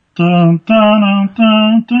 Dun, dun,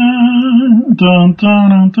 dun, dun, dun,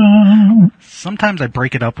 dun, dun. Sometimes I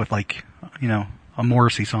break it up with a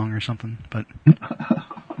Morrissey song or something, but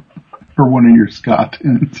or one of your ska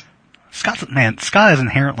tunes. Ska is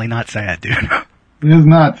inherently not sad, dude. It is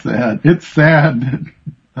not sad. It's sad that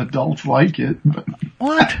adults like it. But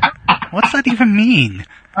what? What's that even mean?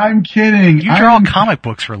 I'm kidding. You draw comic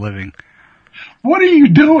books for a living. What are you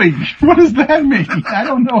doing? What does that mean? I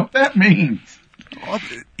don't know what that means. Well,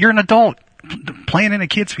 you're an adult playing in a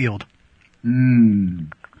kid's field.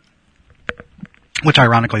 Which,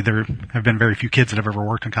 ironically, there have been very few kids that have ever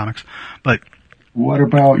worked in comics. But what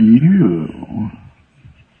about you?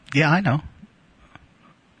 Yeah, I know.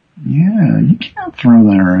 Yeah, you can't throw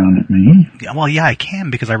that around at me. Yeah, well, yeah, I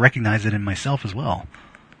can, because I recognize it in myself as well.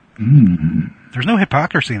 There's no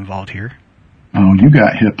hypocrisy involved here. Oh, you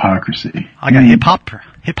got hypocrisy. I got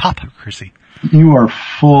hypocrisy. You are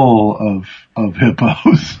full of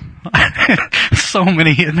hippos. So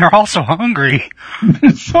many, and they're all so hungry.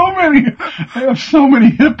 There's so many. I have so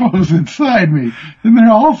many hippos inside me, and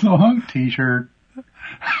they're all so hungry. T-shirt.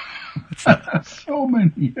 So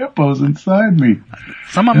many hippos inside me.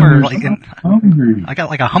 Some of them are hungry. I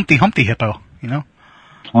got a Humpty hippo,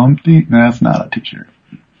 Humpty? No, that's not a T-shirt.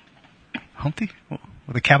 Humpty?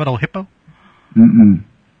 With a capital hippo? Mm-mm.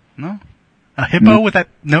 No? A hippo with that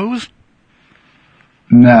nose?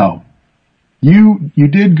 No. You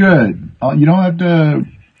did good. You don't have to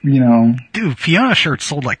Dude, Fiona shirts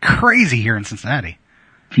sold like crazy here in Cincinnati.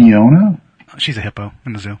 Fiona? She's a hippo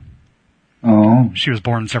in the zoo. Oh. She was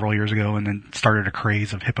born several years ago and then started a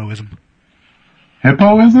craze of hippoism.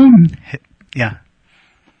 Hippoism? Yeah.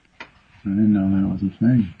 I didn't know that was a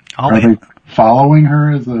thing. All Are the they following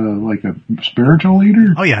her as a spiritual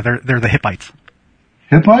leader? Oh yeah, they're the Hippites.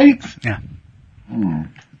 Hippites? Yeah. Oh.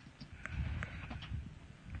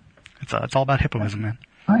 It's all about hippoism, man.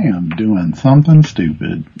 I am doing something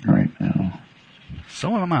stupid right now.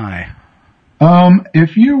 So am I.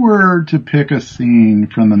 If you were to pick a scene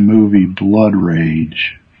from the movie Blood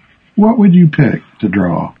Rage, what would you pick to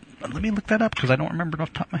draw? Let me look that up because I don't remember it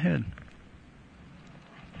off the top of my head.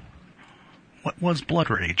 What was Blood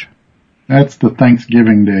Rage? That's the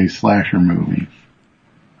Thanksgiving Day slasher movie.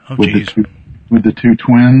 Oh, with jeez. With the two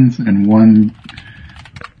twins, and one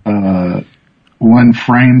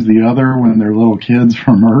frames the other when they're little kids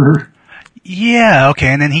for murder. Yeah, okay,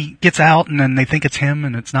 and then he gets out, and then they think it's him,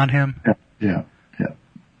 and it's not him. Yeah.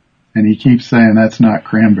 And he keeps saying that's not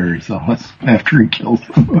cranberry sauce after he kills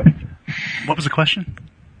somebody. What was the question?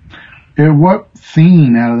 What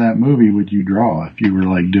scene out of that movie would you draw if you were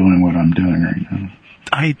like doing what I'm doing right now?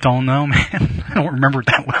 I don't know, man. I don't remember it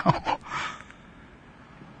that well.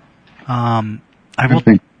 I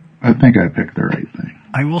think I picked the right thing.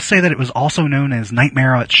 I will say that it was also known as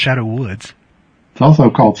Nightmare at Shadow Woods. It's also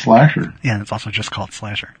called Slasher. Yeah, and it's also just called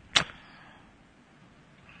Slasher.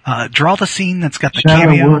 Draw the scene that's got the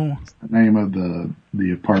Shadow cameo. Woods is the name of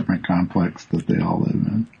the apartment complex that they all live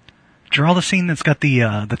in. Draw the scene that's got the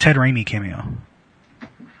Ted Raimi cameo.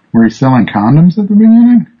 Were he selling condoms at the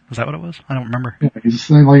beginning? Was that what it was? I don't remember. Yeah, he's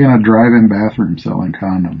like in a drive-in bathroom selling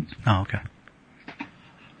condoms. Oh, okay.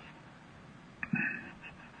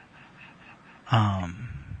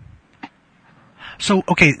 So,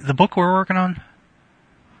 okay, the book we're working on,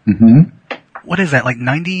 Mm-hmm. what is that, like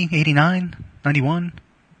 90, 89, 91?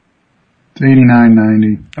 It's 89,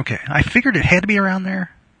 90. Okay, I figured it had to be around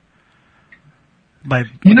there.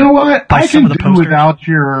 You know what? By I some can of the do posters. without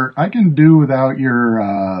your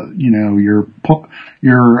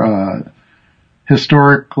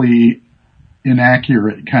historically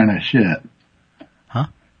inaccurate kind of shit. Huh?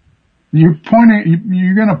 You're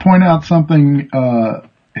going to point out something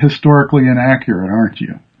historically inaccurate, aren't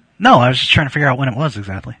you? No, I was just trying to figure out when it was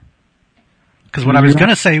exactly. Because what I was going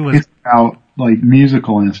to say was... It's about, like,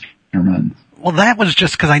 musical instruments. Well, that was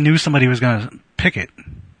just because I knew somebody was going to pick it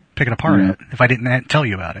apart if I didn't tell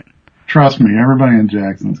you about it. Trust me, everybody in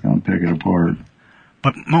Jackson's going to pick it apart.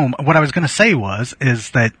 But what I was going to say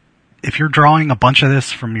is that if you're drawing a bunch of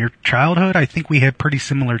this from your childhood, I think we had pretty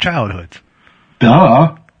similar childhoods.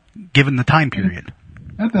 Duh. Given the time period.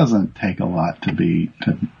 That doesn't take a lot to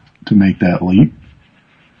make that leap.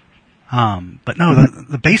 But no,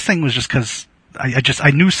 the base thing was just because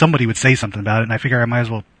I knew somebody would say something about it, and I figured I might as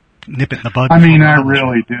well nip it in the bud. I mean, I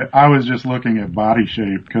really did. I was just looking at body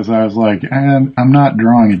shape because I was like, and I'm not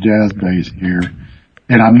drawing a jazz bass here,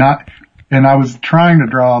 and I was trying to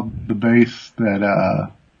draw the bass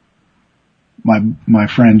that my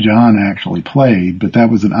friend John actually played, but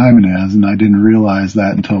that was an Ibanez, and I didn't realize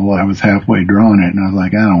that until I was halfway drawing it, and I was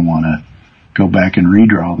like, I don't want to go back and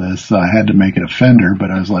redraw this, so I had to make it a Fender,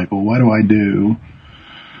 but I was like, well, what do I do?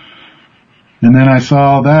 And then I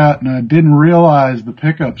saw that, and I didn't realize the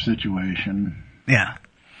pickup situation. Yeah.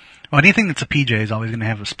 Well, anything that's a PJ is always going to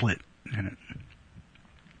have a split in it.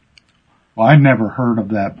 Well, I'd never heard of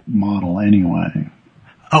that model anyway.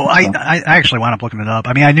 Oh, I actually wound up looking it up.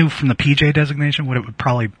 I mean, I knew from the PJ designation what it would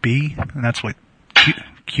probably be, and that's what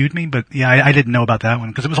cued me, but yeah, I didn't know about that one,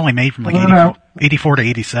 because it was only made from like 84 to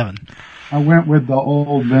 87. I went with the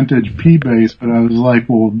old vintage P-Bass, but I was like,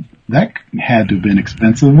 well, that had to have been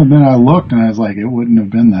expensive, and then I looked and I was like, it wouldn't have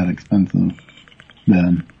been that expensive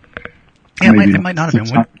then. Yeah, it might not have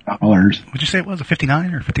been. $600. Would you say it was a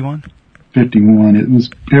 59 or 51? 51.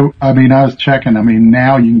 I was checking. I mean,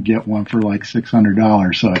 now you can get one for like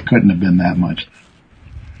 $600, so it couldn't have been that much.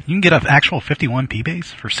 You can get an actual 51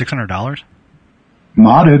 P-Bass for $600?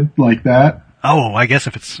 Modded like that. Oh, I guess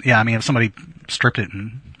if somebody stripped it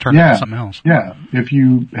and turned it into something else. Yeah, if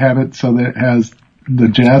you have it so that it has the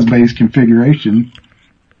jazz bass configuration.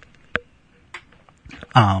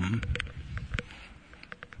 But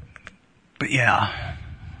yeah.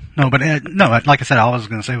 No, like I said, all I was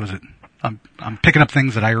going to say was that I'm picking up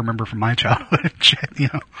things that I remember from my childhood,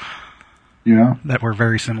 Yeah. that were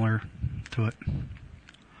very similar to it.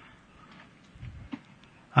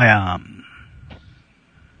 I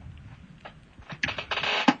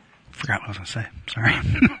forgot what I was going to say. Sorry.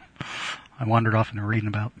 I wandered off into reading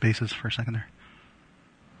about basses for a second there.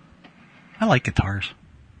 I like guitars.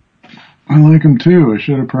 I like them too. I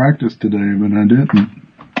should have practiced today, but I didn't.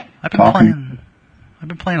 I've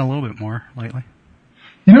been playing a little bit more lately.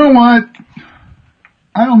 You know what?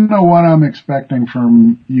 I don't know what I'm expecting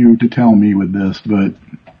from you to tell me with this, but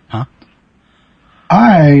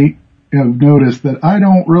I have noticed that I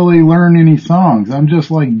don't really learn any songs. I'm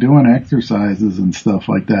just like doing exercises and stuff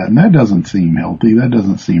like that, and that doesn't seem healthy. That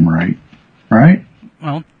doesn't seem right. Right?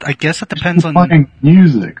 Well, I guess it depends on playing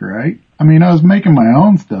music, right? I mean, I was making my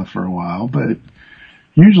own stuff for a while, but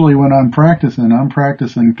usually when I'm practicing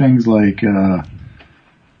things like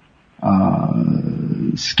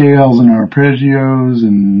scales and arpeggios,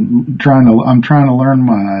 and I'm trying to learn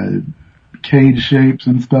my cage shapes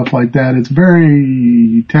and stuff like that. It's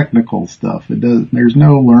very technical stuff. There's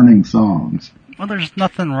no learning songs. Well, there's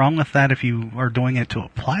nothing wrong with that if you are doing it to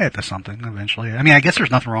apply it to something eventually. I mean, I guess there's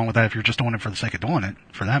nothing wrong with that if you're just doing it for the sake of doing it,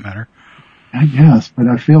 for that matter. I guess, but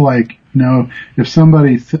I feel like, if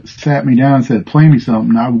somebody sat me down and said, play me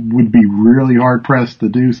something, I would be really hard pressed to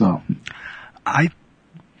do something.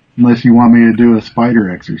 Unless you want me to do a spider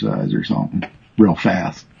exercise or something real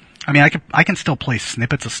fast. I mean, I can still play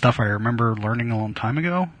snippets of stuff I remember learning a long time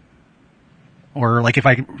ago. Or, like, if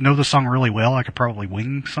I know the song really well, I could probably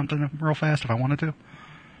wing something real fast if I wanted to.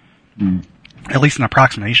 At least an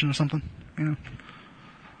approximation of something,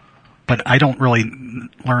 But I don't really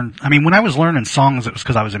learn. I mean, when I was learning songs, it was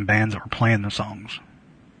because I was in bands that were playing the songs.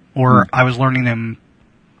 Or I was learning them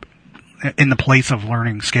in the place of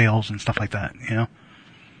learning scales and stuff like that,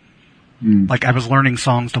 Like, I was learning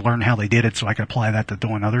songs to learn how they did it so I could apply that to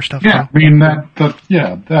doing other stuff. Yeah, I mean, that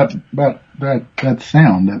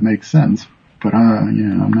sound, that makes sense. But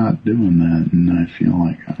I'm not doing that, and I feel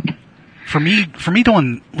like For me,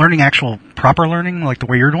 learning actual proper learning, like the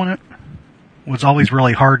way you're doing it, was always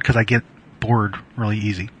really hard because I get bored really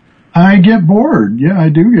easy. I get bored. Yeah, I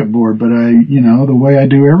do get bored, but the way I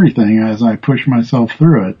do everything is I push myself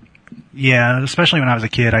through it. Yeah, especially when I was a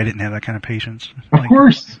kid, I didn't have that kind of patience. Of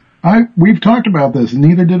course. We've talked about this, and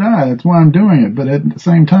neither did I. That's why I'm doing it. But at the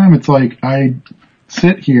same time, it's like I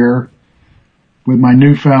sit here with my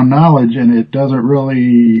newfound knowledge, and it doesn't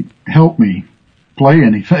really help me play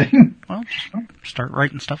anything. Well, start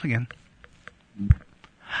writing stuff again.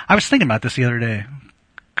 I was thinking about this the other day,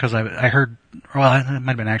 because I heard, well, it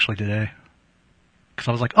might have been actually today, because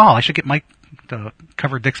I was like, I should get Mike to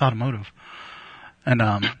cover Dick's Automotive. And,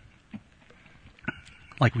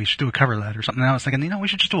 like, we should do a cover of that or something. And I was thinking, we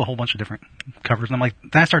should just do a whole bunch of different covers. And then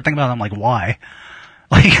I started thinking about it, I'm like, why?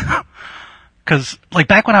 Like, because, like,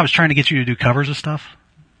 back when I was trying to get you to do covers of stuff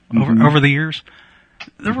over the years,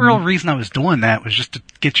 the real reason I was doing that was just to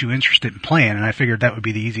get you interested in playing, and I figured that would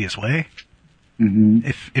be the easiest way.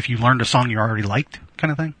 If you learned a song you already liked,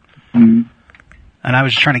 kind of thing. And I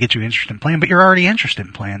was just trying to get you interested in playing, but you're already interested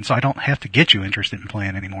in playing, so I don't have to get you interested in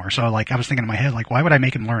playing anymore. So, like, I was thinking in my head, like, why would I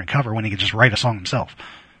make him learn a cover when he could just write a song himself?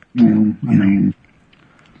 I mean,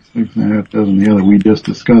 that doesn't the other. We just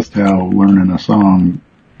discussed how learning a song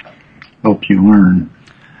help you learn.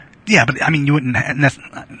 Yeah, but I mean, you wouldn't.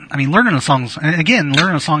 Learning a song if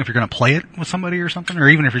you're going to play it with somebody or something, or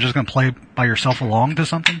even if you're just going to play it by yourself along to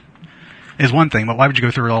something, is one thing. But why would you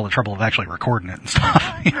go through all the trouble of actually recording it and stuff?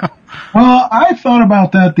 Well, I thought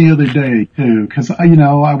about that the other day too, because I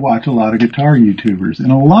watch a lot of guitar YouTubers,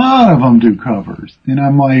 and a lot of them do covers, and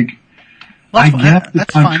I'm like,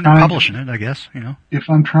 that's fine. Publishing it, I guess. If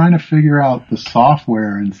I'm trying to figure out the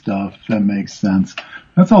software and stuff, that makes sense.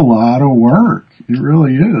 That's a lot of work. It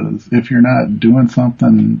really is. If you're not doing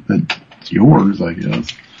something that's yours, I guess.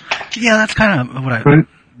 Yeah, that's kind of what But it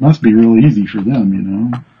must be really easy for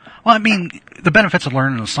them, Well, I mean, the benefits of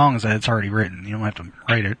learning a song is that it's already written. You don't have to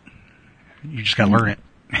write it. You just got to learn it.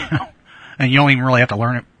 And you don't even really have to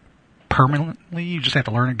learn it permanently. You just have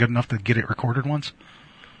to learn it good enough to get it recorded once.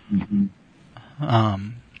 I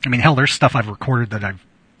mean, hell, there's stuff I've recorded that I've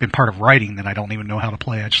been part of writing that I don't even know how to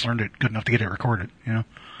play. I just learned it good enough to get it recorded, and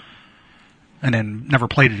then never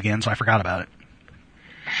played it again, so I forgot about it.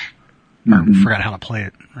 Or forgot how to play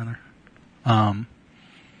it, rather.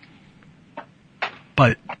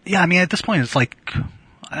 But, yeah, I mean, at this point, it's like,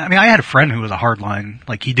 I had a friend who was a hardline,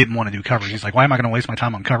 like, he didn't want to do covers. He's like, why am I going to waste my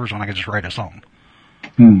time on covers when I could just write a song?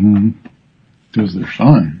 Because they're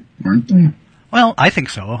fun, aren't they? Well, I think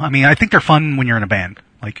so. I mean, I think they're fun when you're in a band.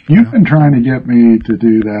 Like, You've been trying to get me to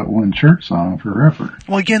do that one church song forever.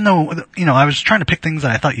 Well, again, though, I was trying to pick things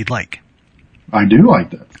that I thought you'd like. I do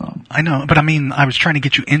like that song. I know, but I mean, I was trying to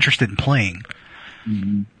get you interested in playing.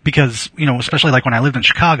 Because, especially like when I lived in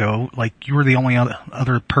Chicago, like, you were the only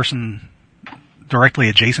other person directly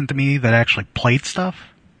adjacent to me that actually played stuff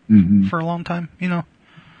for a long time,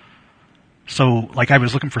 So, like, I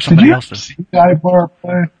was looking for somebody else to... Did you see Guy Bar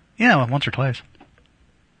play? Yeah, once or twice.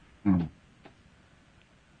 Oh,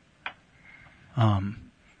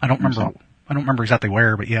 I don't remember. I don't remember exactly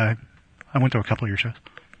where, but yeah, I went to a couple of your shows.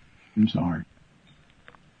 I'm sorry.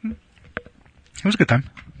 It was a good time,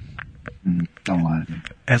 Don't lie to me.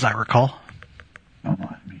 as I recall. Don't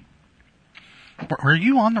lie to me. Were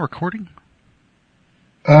you on the recording?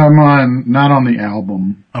 Not on the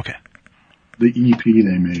album. Okay. The EP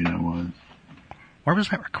they made, I was. Where was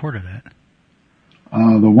that recorded at?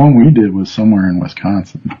 The one we did was somewhere in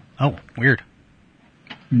Wisconsin. Oh, weird.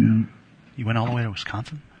 Yeah. You went all the way to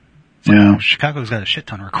Wisconsin? Yeah. Chicago's got a shit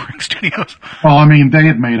ton of recording studios. Well, I mean, they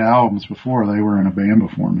had made albums before. They were in a band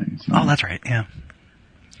before me. So. Oh, that's right. Yeah.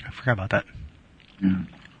 I forgot about that. Yeah.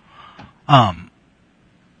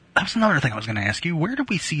 That was another thing I was going to ask you. Where did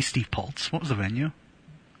we see Steve Poltz? What was the venue?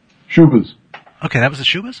 Shubas. Okay, that was the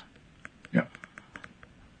Shubas? Yeah.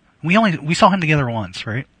 We saw him together once,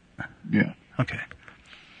 right? Yeah. Okay.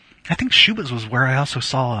 I think Shubas was where I also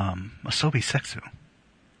saw, Asobi Sexu.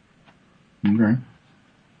 Okay.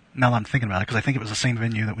 Now that I'm thinking about it, because I think it was the same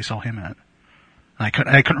venue that we saw him at. And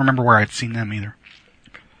I couldn't remember where I'd seen them either.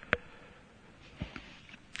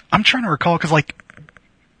 I'm trying to recall, because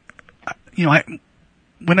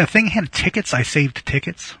when a thing had tickets, I saved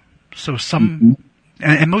tickets. So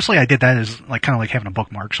and mostly I did that as kind of like having a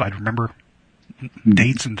bookmark, so I'd remember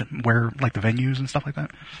dates and where, the venues and stuff like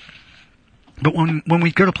that. But when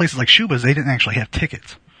we go to places like Shuba's, they didn't actually have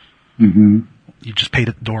tickets. Mm-hmm. You just paid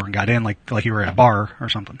at the door and got in like you were at a bar or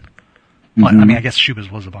something. Well, I mean, I guess Shuba's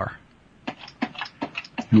was a bar.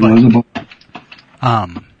 Was a bar.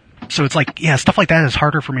 So it's stuff like that is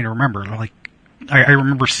harder for me to remember. I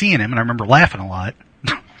remember seeing him and I remember laughing a lot.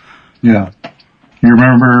 Yeah. You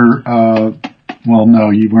remember, well, no,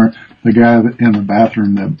 you weren't the guy in the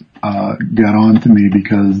bathroom that, got on to me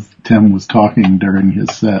because Tim was talking during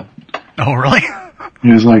his set. Oh, really?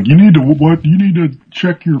 He was like, you need to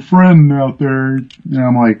check your friend out there. And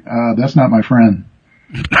I'm like, that's not my friend.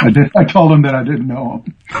 I told him that I didn't know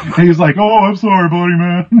him. He was like, oh, I'm sorry, buddy,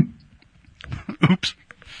 man. Oops.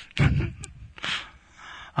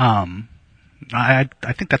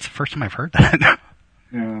 I think that's the first time I've heard that.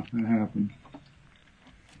 Yeah, it happened.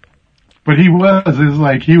 But he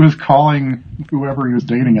was calling whoever he was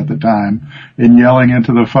dating at the time and yelling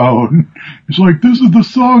into the phone. He's like, this is the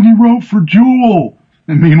song he wrote for Jewel.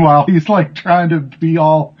 And meanwhile, he's trying to be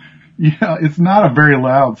all, it's not a very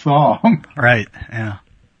loud song. Right, yeah.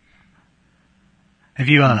 Have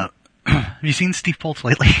you seen Steve Poltz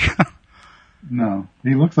lately? No.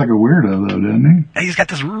 He looks like a weirdo though, doesn't he? He's got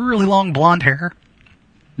this really long blonde hair.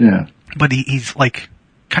 Yeah. But he's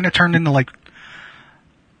kind of turned into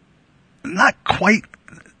not quite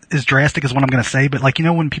as drastic as what I'm going to say, but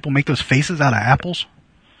when people make those faces out of apples?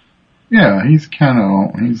 Yeah, he's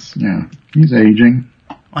he's aging.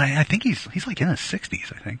 I think he's in his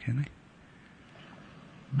 60s, I think, isn't he?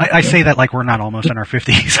 I say that like we're not almost in our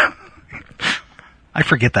 50s. I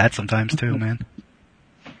forget that sometimes too, man.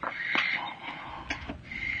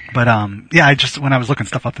 But yeah, when I was looking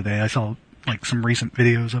stuff up today, I saw some recent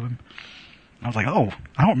videos of him. I was like, oh,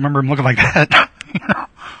 I don't remember him looking like that.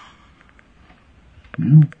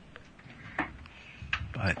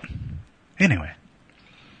 But anyway,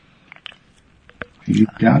 he's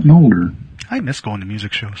gotten older. I miss going to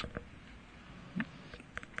music shows,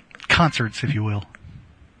 concerts, if you will.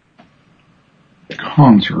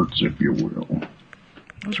 Concerts, if you will.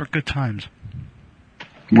 Those were good times.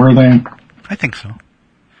 Were they? I think so.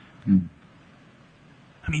 I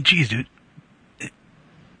mean, geez, dude.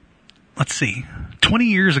 Let's see. 20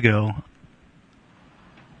 years ago,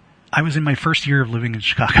 I was in my first year of living in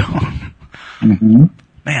Chicago. Mm-hmm.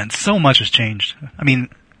 Man, so much has changed. I mean,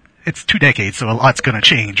 it's 2 decades, so a lot's gonna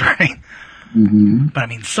change, right? Mm-hmm. But I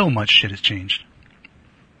mean, so much shit has changed.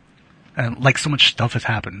 And so much stuff has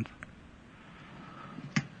happened.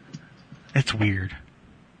 It's weird.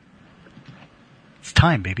 It's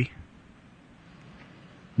time, baby.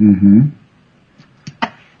 Mm-hmm.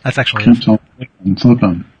 That's actually Keeps on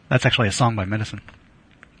slipping. That's actually a song by Medicine.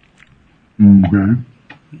 Okay.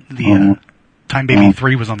 The Time Baby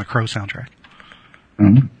 3 was on the Crow soundtrack.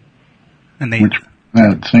 Mm-hmm.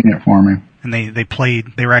 And sing it for me. And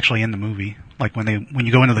they were actually in the movie. When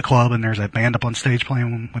you go into the club and there's a band up on stage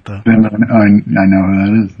playing with the... Then I know who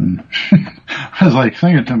that is. And I was like,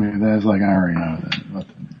 sing it to me. And I was like, I already know that.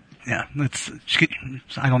 Yeah,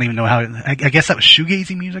 I don't even know how... I guess that was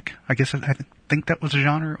shoegazy music. I think that was the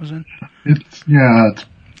genre it was in. It's a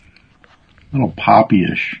little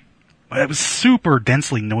poppy-ish. It was super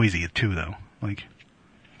densely noisy, too, though.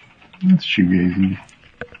 It's shoegazy.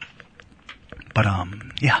 But,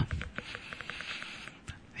 yeah.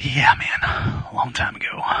 Yeah, man. A long time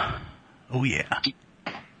ago. Oh, yeah.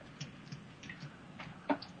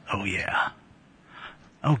 Oh, yeah.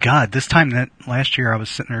 Oh, God. This time last year, I was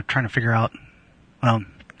sitting there trying to figure out, well,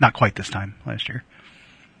 not quite this time last year.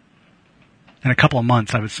 In a couple of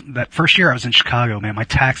months, that first year I was in Chicago, man, my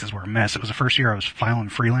taxes were a mess. It was the first year I was filing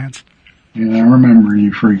freelance. Yeah, I remember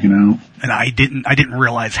you freaking out. And I didn't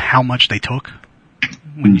realize how much they took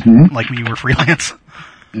when you were freelance.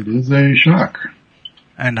 It is a shock.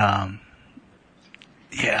 And, yeah,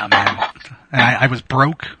 man. And I was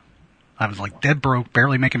broke. I was like dead broke,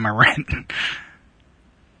 barely making my rent.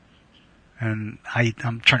 And I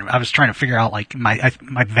was trying to figure out, like, my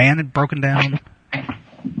van had broken down.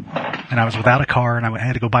 And I was without a car, and I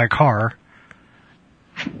had to go buy a car.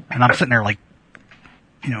 And I'm sitting there, like,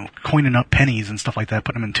 coining up pennies and stuff like that,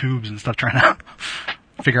 putting them in tubes and stuff, trying to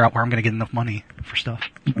figure out where I'm going to get enough money for stuff.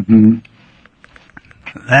 Mm-hmm.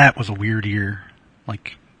 That was a weird year,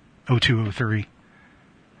 like 02, 03.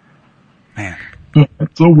 Man.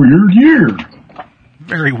 That's a weird year.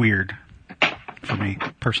 Very weird for me,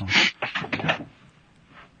 personally.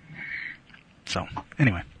 So,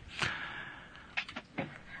 anyway.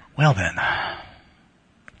 Well then.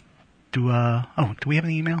 Do we have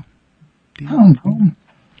an email? I don't know.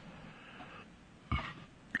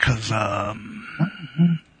 Because,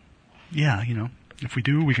 yeah, if we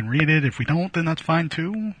do, we can read it. If we don't, then that's fine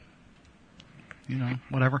too.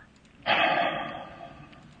 Whatever.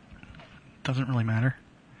 Doesn't really matter.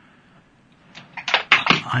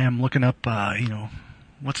 I am looking up,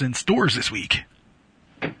 what's in stores this week.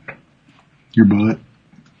 Your butt?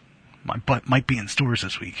 My butt might be in stores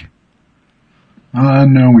this week.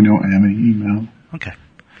 No, we don't have any email. Okay.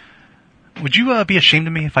 Would you be ashamed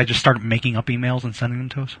of me if I just started making up emails and sending them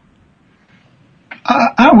to us?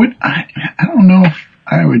 I don't know if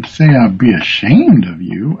I would say I'd be ashamed of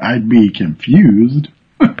you. I'd be confused.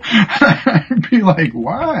 I'd be like,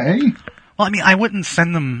 why? Well, I mean, I wouldn't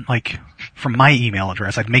send them, like, from my email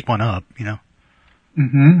address. I'd make one up,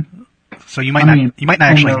 Mm-hmm. So you might not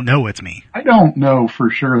actually know it's me. I don't know for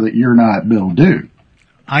sure that you're not Bill Duke.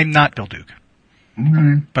 I'm not Bill Duke.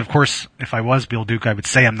 Okay. But of course, if I was Bill Duke, I would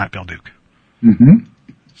say I'm not Bill Duke. Mm-hmm.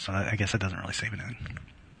 So I guess that doesn't really save anything.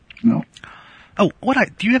 No. Oh,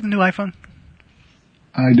 do you have the new iPhone?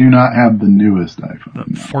 I do not have the newest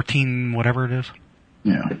iPhone. The 14 whatever it is?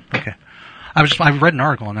 Yeah. Okay. I read an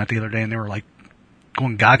article on that the other day, and they were like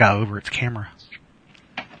going gaga over its camera.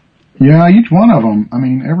 Yeah, each one of them. I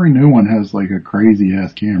mean, every new one has like a crazy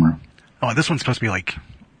ass camera. Oh, this one's supposed to be like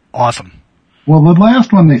awesome. Well, the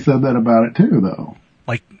last one they said that about it too, though.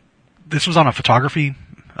 Like, this was on a photography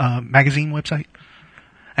magazine website,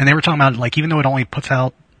 and they were talking about, like, even though it only puts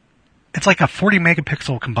out, it's like a 40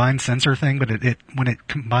 megapixel combined sensor thing, but it when it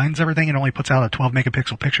combines everything, it only puts out a 12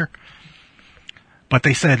 megapixel picture. But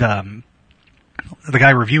they said, the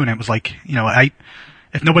guy reviewing it was like,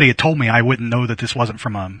 if nobody had told me, I wouldn't know that this wasn't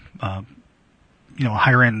from a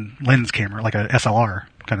higher end lens camera, like a SLR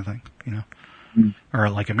kind of thing, or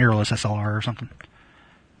like a mirrorless SLR or something.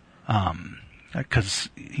 Because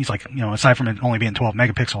he's like, aside from it only being 12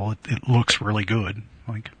 megapixel, it looks really good.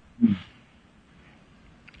 Like, and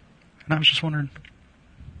I was just wondering,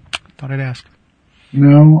 thought I'd ask.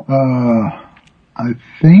 I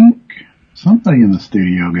think somebody in the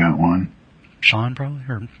studio got one. Sean probably,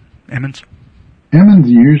 or Emmons. Emmons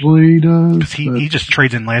usually does. Because he just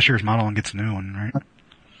trades in last year's model and gets a new one, right?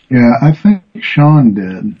 Yeah, I think Sean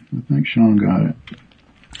did. I think Sean got it.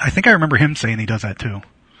 I think I remember him saying he does that too.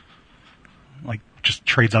 Like, just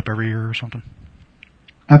trades up every year or something.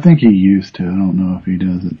 I think he used to. I don't know if he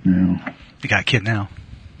does it now. He got a kid now.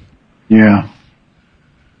 Yeah.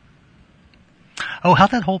 Oh,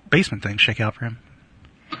 how'd that whole basement thing shake out for him?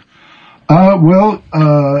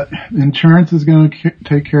 Insurance is going to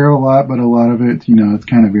take care of a lot, but a lot of it, it's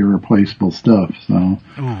kind of irreplaceable stuff, so.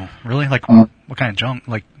 Ooh, really? Like, what kind of junk?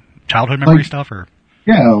 Like, childhood memory stuff, or?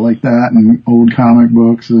 Yeah, like that, and old comic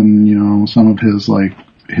books, and, some of his,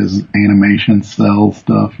 his animation cell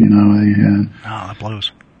stuff, they had. Oh, that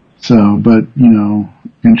blows. So, but,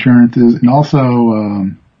 insurance is, and also,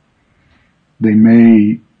 they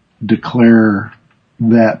may declare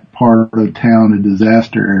that part of town a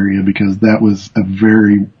disaster area because that was a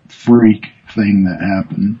very freak thing that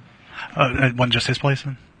happened. It wasn't just his place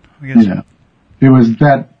then, I guess? Yeah. It was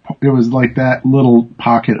like that little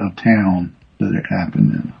pocket of town that it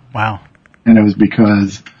happened in. Wow. And it was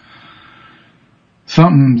because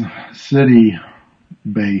something city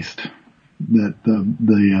based that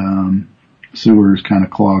the sewers kind of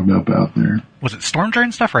clogged up out there. Was it storm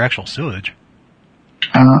drain stuff or actual sewage?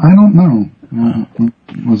 I don't know. I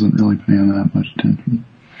wasn't really paying that much attention.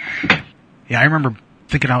 Yeah, I remember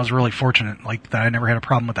thinking I was really fortunate, like that I never had a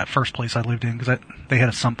problem with that first place I lived in, because they had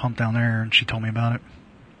a sump pump down there, and she told me about it.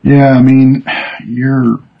 Yeah, I mean,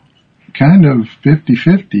 you're kind of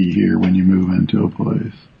 50-50 here when you move into a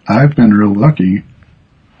place. I've been real lucky.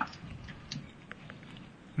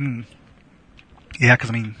 Yeah, because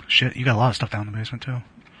I mean, shit, you got a lot of stuff down in the basement too.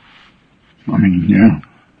 I mean, yeah.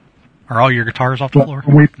 Are all your guitars off the floor?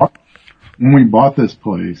 When we bought this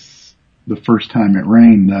place, the first time it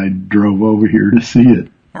rained, I drove over here to see it.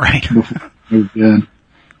 Right. Before I moved in,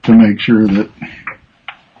 to make sure that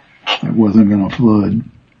it wasn't going to flood.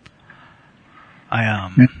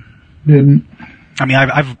 I It didn't. I mean,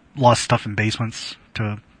 I've lost stuff in basements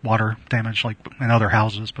to water damage, like in other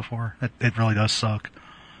houses before. It really does suck.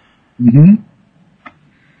 Mm-hmm.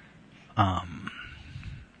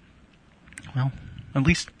 Well, at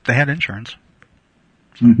least they had insurance.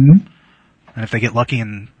 Mm-hmm. And if they get lucky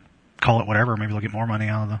and call it whatever, maybe they'll get more money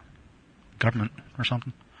out of the government or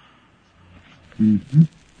something. Mm-hmm.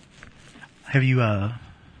 Have you,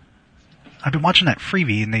 I've been watching that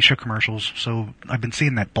Freebie and they show commercials, so I've been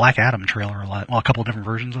seeing that Black Adam trailer a lot. Well, a couple of different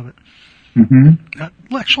versions of it. Mm-hmm. It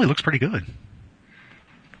actually looks pretty good.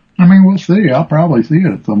 I mean, we'll see. I'll probably see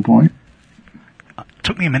it at some point. It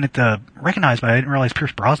took me a minute to recognize, but I didn't realize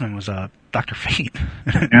Pierce Brosnan was Dr. Fate.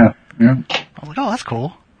 Yeah, yeah. I was like, oh, that's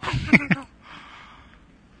cool.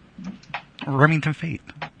 Remington Fate.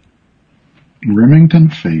 Remington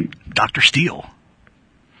Fate. Dr. Steele.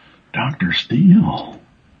 Dr. Steele.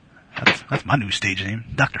 That's my new stage name.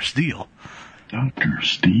 Dr. Steele. Dr.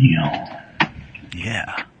 Steele.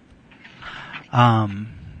 Yeah.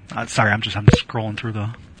 Sorry, I'm scrolling through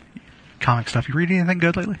the comic stuff. You read anything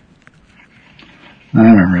good lately? I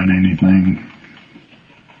haven't read anything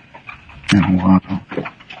in a while.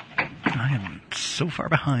 I am so far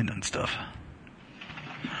behind on stuff.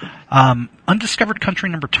 Undiscovered Country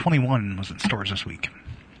number 21 was in stores this week.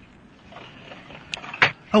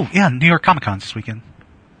 Oh, yeah, New York Comic Con's this weekend.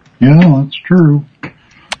 Yeah, that's true.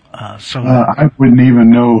 I wouldn't even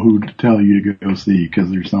know who to tell you to go see because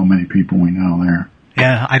there's so many people we know there.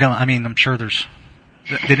 Yeah, I'm sure there's...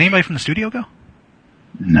 Did anybody from the studio go?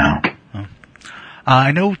 No. Oh.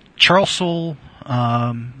 I know Charles Soule,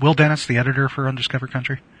 Will Dennis, the editor for Undiscovered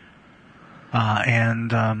Country,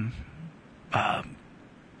 and why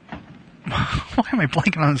am I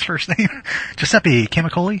blanking on his first name? Giuseppe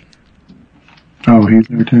Camicoli. Oh, he's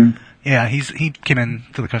there too? Yeah, he came in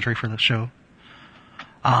to the country for the show.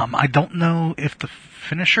 I don't know if the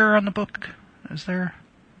finisher on the book is there,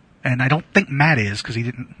 and I don't think Matt is because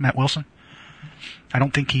Matt Wilson. I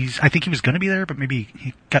think he was going to be there, but maybe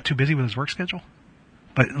he got too busy with his work schedule.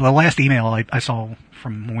 But the last email I saw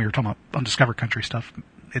from when we were talking about Undiscovered Country stuff,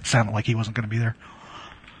 it sounded like he wasn't going to be there.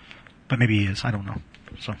 But maybe he is. I don't know.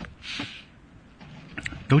 So,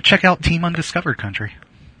 go check out Team Undiscovered Country.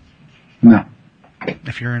 No.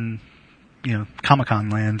 If you're in, Comic-Con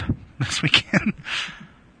land this weekend.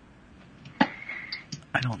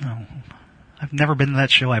 I don't know. I've never been to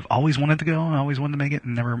that show. I've always wanted to go. I always wanted to make it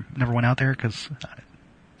and never went out there because it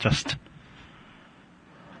just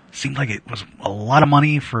seemed like it was a lot of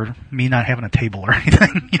money for me not having a table or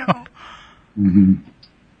anything, Mm-hmm.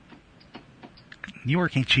 New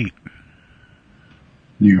York ain't cheap.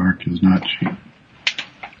 New York is not cheap.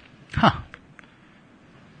 Huh.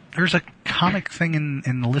 There's a comic thing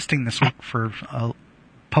in the listing this week for a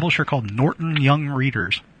publisher called Norton Young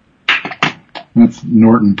Readers. That's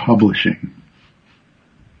Norton Publishing.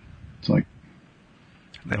 It's like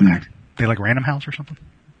they like Random House or something?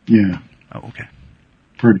 Yeah. Oh, okay.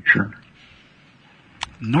 Pretty sure.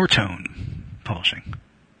 Nortone Publishing.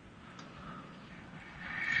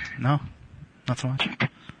 No? Not so much?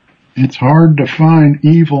 It's hard to find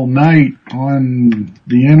Evil Knight on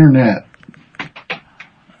the internet.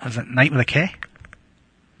 Is it Knight with a K?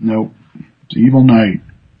 Nope. It's Evil Knight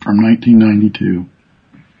from 1992.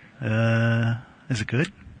 Is it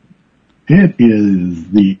good? It is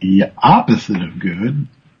the opposite of good.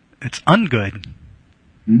 It's ungood.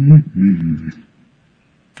 Mm-hmm.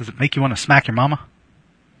 Does it make you want to smack your mama?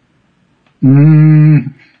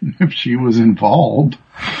 If she was involved.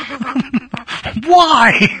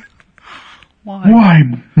 Why? Why,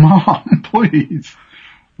 Mom, please?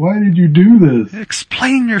 Why did you do this?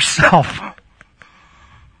 Explain yourself.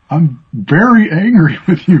 I'm very angry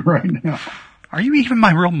with you right now. Are you even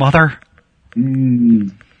my real mother?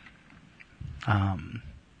 Anyway.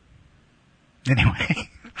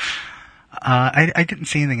 I didn't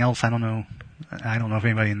see anything else. I don't know if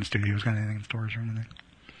anybody in the studio's got anything in stores or anything.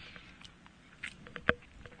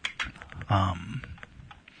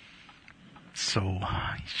 So,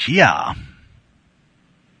 yeah.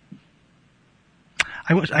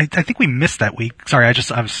 I think we missed that week. Sorry,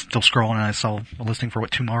 I was still scrolling and I saw a listing for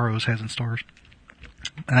what Tomorrow's has in stores.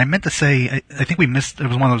 And I meant to say, I think we missed, it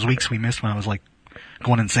was one of those weeks we missed when I was like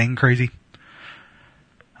going insane crazy.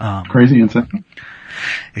 Crazy insane?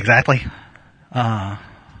 Exactly.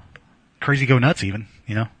 Crazy go nuts even,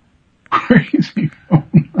 you know? Crazy go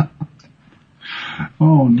nuts.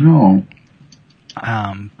 Oh no.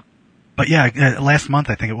 But yeah, last month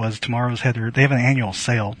I think it was, Tomorrow's had they have an annual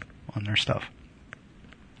sale on their stuff.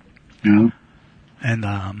 Yeah.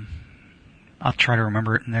 And, I'll try to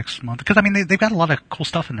remember it next month. Because, I mean, they've got a lot of cool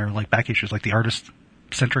stuff in there, like back issues, like the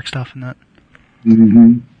artist-centric stuff and that.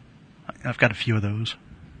 Mm-hmm. I've got a few of those.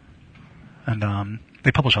 And,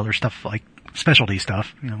 they publish other stuff, like specialty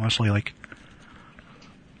stuff, you know, mostly like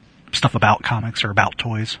stuff about comics or about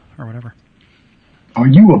toys or whatever. Are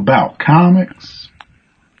you about comics?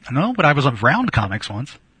 No, but I was around comics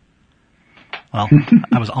once. Well,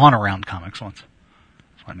 I was on around comics once.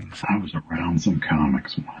 That's what I mean. I was around some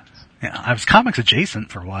comics once. Yeah, I was comics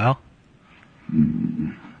adjacent for a while.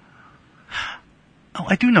 Mm. Oh,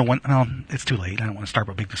 I do know one. Well, it's too late. I don't want to start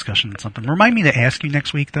a big discussion on something. Remind me to ask you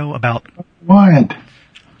next week, though, about... What?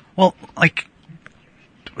 Well, like,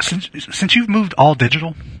 since you've moved all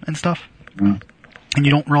digital and stuff, and you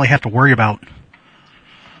don't really have to worry about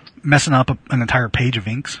messing up an entire page of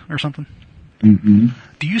inks or something,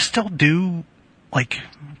 do you still do, like,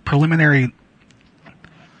 preliminary...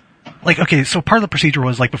 Like, okay, so part of the procedure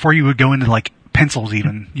was, like, before you would go into, like, pencils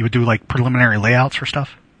even, you would do, like, preliminary layouts for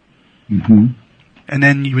stuff. Mm-hmm. And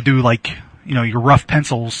then you would do, like, you know, your rough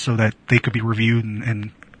pencils so that they could be reviewed and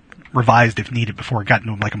revised if needed before it got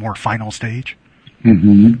into, like, a more final stage.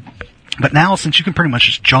 Mm-hmm. But now, since you can pretty much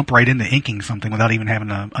just jump right into inking something without even having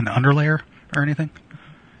an underlayer or anything,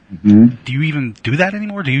 do you even do that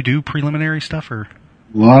anymore? Do you do preliminary stuff, or?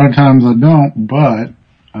 A lot of times I don't, but...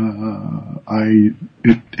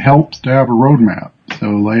 it helps to have a roadmap. So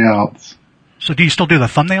layouts. So do you still do the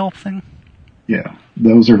thumbnail thing? Yeah.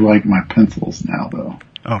 Those are like my pencils now though.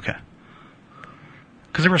 Okay.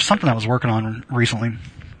 Cause there was something I was working on recently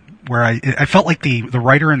where I felt like the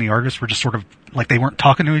writer and the artist were just sort of like they weren't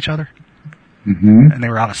talking to each other. Mm-hmm. And they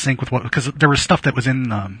were out of sync with because there was stuff that was in,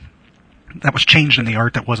 that was changed in the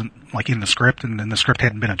art that wasn't like in the script and then the script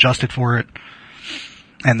hadn't been adjusted for it.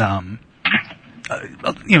 And,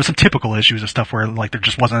 you know, some typical issues of stuff where, like, there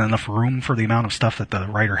just wasn't enough room for the amount of stuff that the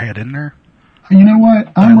writer had in there. You know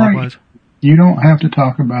what? I'm right. You don't have to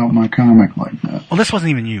talk about my comic like that. Well, this wasn't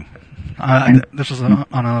even you. This was on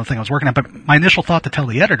another thing I was working on. But my initial thought to tell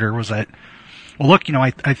the editor was that, well, look, you know,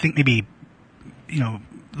 I think maybe, you know,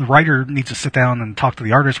 the writer needs to sit down and talk to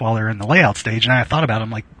the artist while they're in the layout stage. And I thought about it.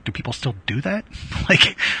 I'm like, do people still do that?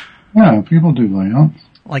 Like, yeah, people do layouts.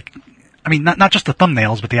 Like, I mean, not just the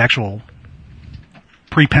thumbnails, but the actual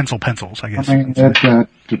pencils, I guess. I mean, that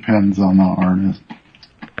depends on the artist.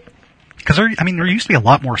 Because there used to be a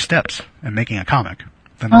lot more steps in making a comic.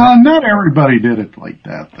 Not everybody did it like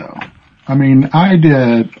that, though. I mean,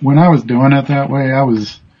 when I was doing it that way, I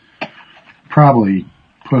was probably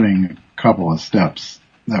putting a couple of steps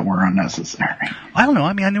that were unnecessary. I don't know.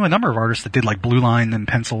 I mean, I knew a number of artists that did like blue line, then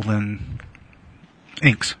pencil, then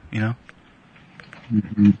inks, you know?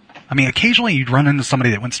 Mm-hmm. I mean, occasionally you'd run into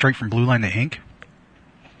somebody that went straight from blue line to ink.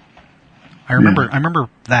 I remember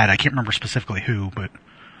that. I can't remember specifically who, but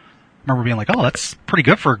I remember being like, oh, that's pretty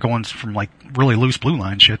good for going from like really loose blue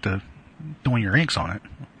line shit to doing your inks on it.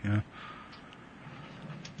 You know?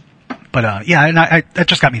 But, yeah, and that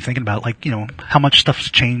just got me thinking about, like, you know, how much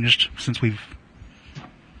stuff's changed since we've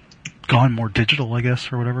gone more digital, I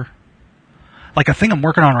guess, or whatever. Like, a thing I'm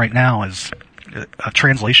working on right now is a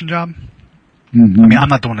translation job. Mm-hmm. I mean, I'm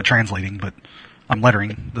not doing the translating, but I'm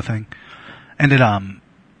lettering the thing. And it,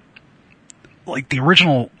 like, the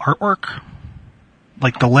original artwork,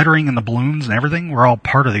 like, the lettering and the balloons and everything were all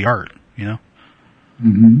part of the art, you know?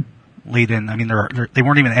 Mm-hmm. Laid in, I mean, they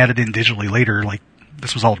weren't even added in digitally later, like,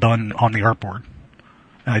 this was all done on the artboard.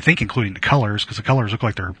 And I think including the colors, because the colors look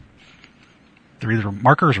like they're either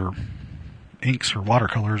markers or inks or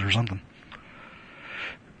watercolors or something.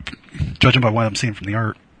 Judging by what I'm seeing from the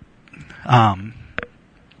art. And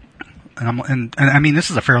I mean, this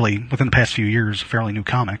is within the past few years, a fairly new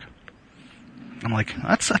comic. I'm like,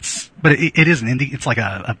 that's, but it is an indie, it's like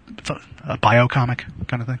it's a bio comic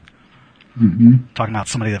kind of thing. Mm-hmm. Talking about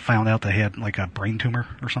somebody that found out they had like a brain tumor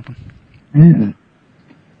or something. Yeah.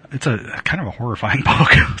 It's a kind of a horrifying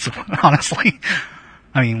book, so, honestly.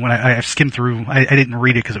 I mean, when I skimmed through, I didn't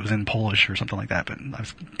read it because it was in Polish or something like that, but I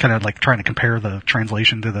was kind of like trying to compare the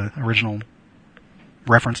translation to the original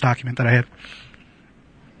reference document that I had.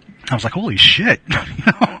 I was like, holy shit. You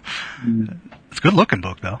know? It's a good looking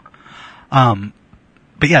book though.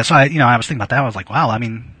 But yeah, so I was thinking about that. I was like, wow, I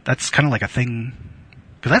mean, that's kind of like a thing,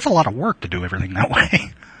 because that's a lot of work to do everything that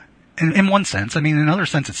way. In one sense, I mean, in another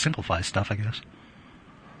sense, it simplifies stuff, I guess.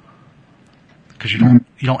 Because you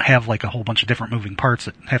don't have like a whole bunch of different moving parts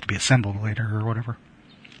that have to be assembled later or whatever.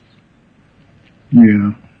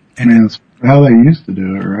 Yeah. And that's how they used to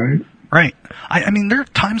do it, right? Right. I mean, there are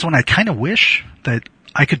times when I kind of wish that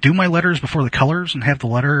I could do my letters before the colors and have the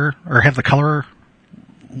letter, or have the color,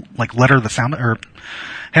 like letter the sound, or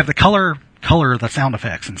have the color the sound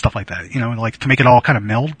effects and stuff like that, like to make it all kind of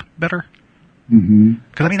meld better. Mm-hmm.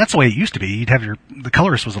 Because I mean, that's the way it used to be. You'd have the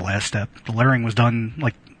colorist was the last step. The lettering was done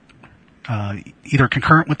like either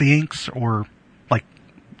concurrent with the inks or like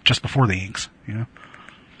just before the inks, And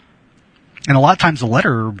a lot of times the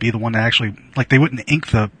letter would be the one that actually, like, they wouldn't ink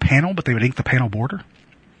the panel, but they would ink the panel border.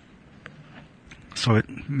 So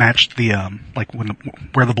it matched the like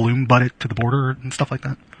where the balloon butted to the border and stuff like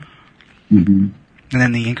that. Mm-hmm. And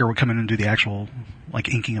then the inker would come in and do the actual like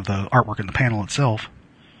inking of the artwork in the panel itself.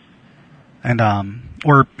 And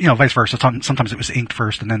or vice versa. Sometimes it was inked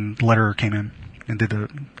first, and then the letter came in and did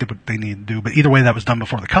what they needed to do. But either way, that was done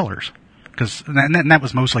before the colors, because that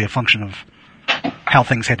was mostly a function of how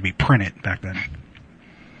things had to be printed back then.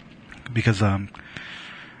 Because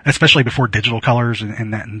especially before digital colors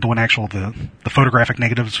and doing actual the photographic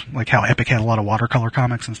negatives, like how Epic had a lot of watercolor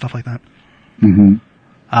comics and stuff like that. Mm-hmm.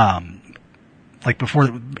 Like before,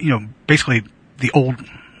 basically the old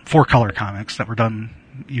 4-color comics that were done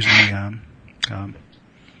using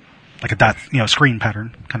like a dot, screen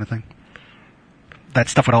pattern kind of thing. That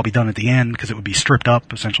stuff would all be done at the end because it would be stripped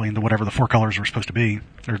up essentially into whatever the 4 colors were supposed to be,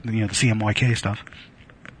 or the CMYK stuff.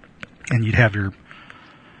 And you'd have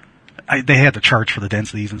they had the charts for the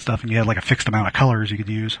densities and stuff, and you had like a fixed amount of colors you could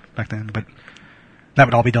use back then. But that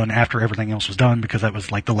would all be done after everything else was done, because that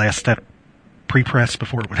was like the last step pre-press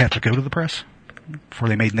before it would have to go to the press, before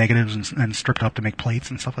they made negatives and stripped up to make plates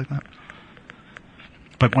and stuff like that.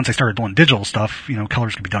 But once they started doing digital stuff,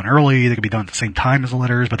 colors could be done early, they could be done at the same time as the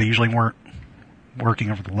letters, but they usually weren't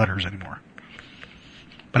working over the letters anymore.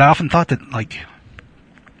 But I often thought that, like,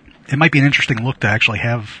 it might be an interesting look to actually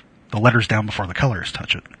have the letters down before the colors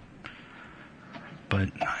touch it. But,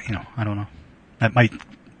 I don't know. That might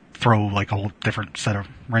throw, like, a whole different set of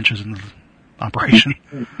wrenches into the operation.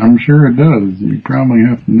 I'm sure it does. You probably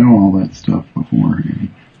have to know all that stuff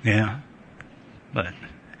beforehand. Yeah. But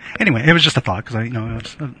anyway, it was just a thought, because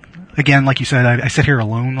again, like you said, I sit here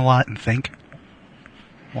alone a lot and think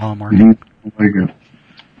while I'm working. Mm-hmm. Like it.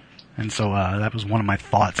 And so that was one of my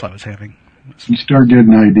thoughts I was having. You start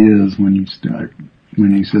getting ideas when you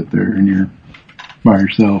sit there and you're by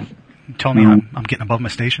yourself. You tell me I'm getting above my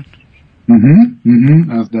station? Mm-hmm. Mm-hmm.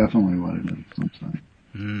 That's definitely what it is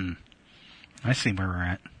sometimes. I see where we're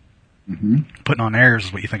at. Mm-hmm. Putting on airs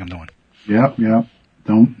is what you think I'm doing. Yep. I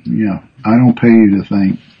don't pay you to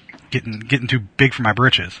think. Getting too big for my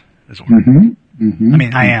britches is what we're I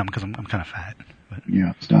mean, I am, because I'm kind of fat. But,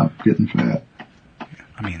 yeah, stop getting fat.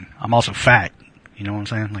 I mean, I'm also fat. You know what I'm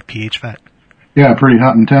saying? Like pH fat. Yeah, pretty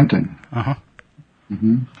hot and tempting. Uh-huh.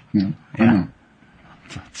 Mm-hmm. Yeah.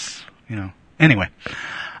 That's, Anyway.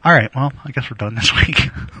 All right, well, I guess we're done this week.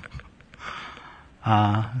 You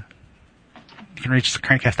can reach us at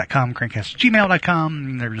crankcast.com,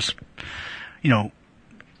 crankcast@gmail.com. They're just,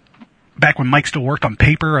 back when Mike still worked on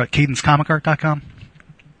paper at cadenceComicArt.com.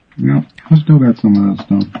 Yeah, I still got some of that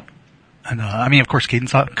stuff. And, of course,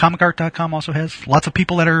 CadenceComicArt.com also has lots of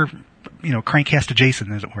people that are, Crankcast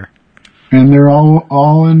adjacent, as it were. And they're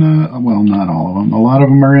all in, well, not all of them. A lot of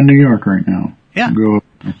them are in New York right now. Yeah. Go up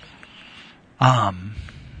there.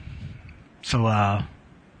 So, why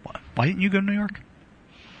didn't you go to New York?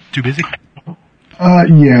 Too busy?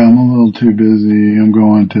 Yeah, I'm a little too busy. I'm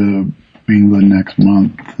going to England next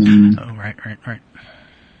month. And oh, right.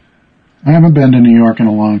 I haven't been to New York in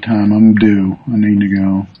a long time. I'm due. I need to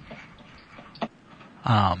go.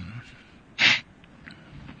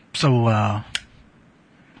 So, I'm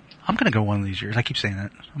gonna go one of these years. I keep saying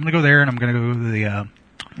that. I'm gonna go there, and I'm gonna go to the, yeah,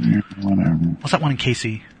 whatever. What's that one in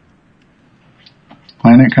KC?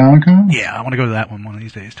 Planet Comic-Con? Yeah, I want to go to that one of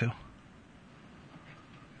these days, too.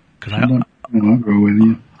 Because I'll go with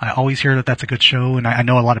you. I always hear that that's a good show, and I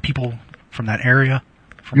know a lot of people from that area.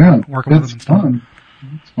 Working with them and stuff. Fun.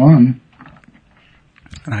 It's fun.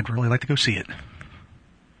 And I'd really like to go see it.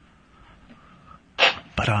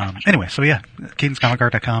 But, anyway, so yeah,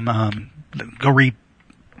 CadenceComicArt.com. Go read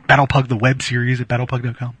Battlepug, the web series at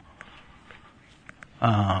battlepug.com.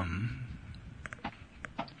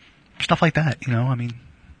 Stuff like that,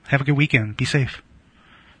 have a good weekend. Be safe.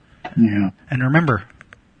 Yeah. And remember,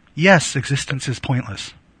 yes, existence is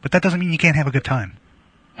pointless, but that doesn't mean you can't have a good time.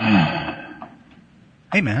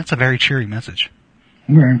 Hey, man, that's a very cheery message.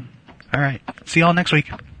 Okay. All right. See y'all next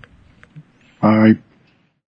week. Bye.